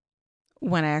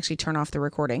 When I actually turn off the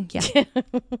recording. Yeah.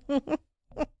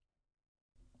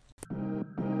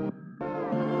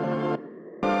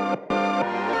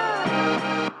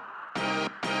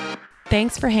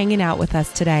 Thanks for hanging out with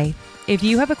us today. If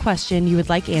you have a question you would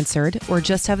like answered or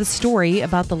just have a story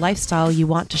about the lifestyle you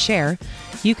want to share,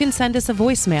 you can send us a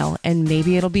voicemail and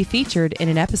maybe it'll be featured in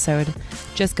an episode.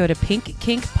 Just go to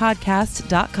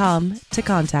pinkkinkpodcast.com to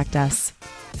contact us.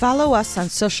 Follow us on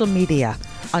social media.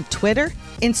 On Twitter,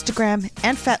 Instagram,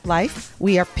 and FetLife,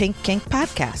 we are Pink Kink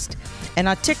Podcast. And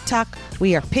on TikTok,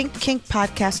 we are Pink Kink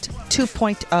Podcast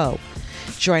 2.0.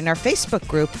 Join our Facebook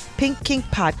group, Pink Kink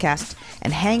Podcast,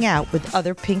 and hang out with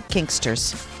other Pink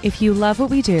Kinksters. If you love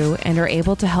what we do and are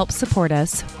able to help support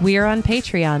us, we are on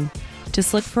Patreon.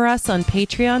 Just look for us on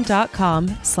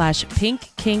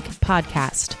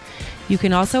patreon.com/pinkkinkpodcast. You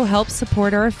can also help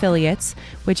support our affiliates,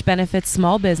 which benefits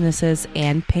small businesses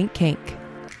and Pink Kink.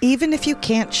 Even if you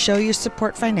can't show your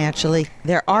support financially,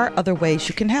 there are other ways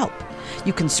you can help.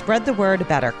 You can spread the word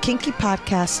about our Kinky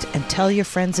podcast and tell your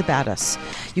friends about us.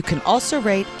 You can also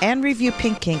rate and review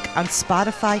Pink Kink on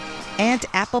Spotify and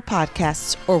Apple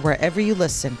Podcasts or wherever you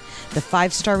listen. The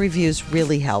 5-star reviews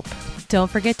really help. Don't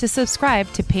forget to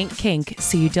subscribe to Pink Kink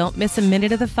so you don't miss a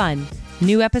minute of the fun.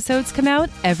 New episodes come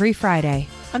out every Friday.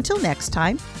 Until next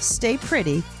time, stay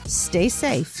pretty, stay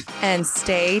safe. And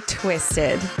stay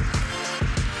twisted.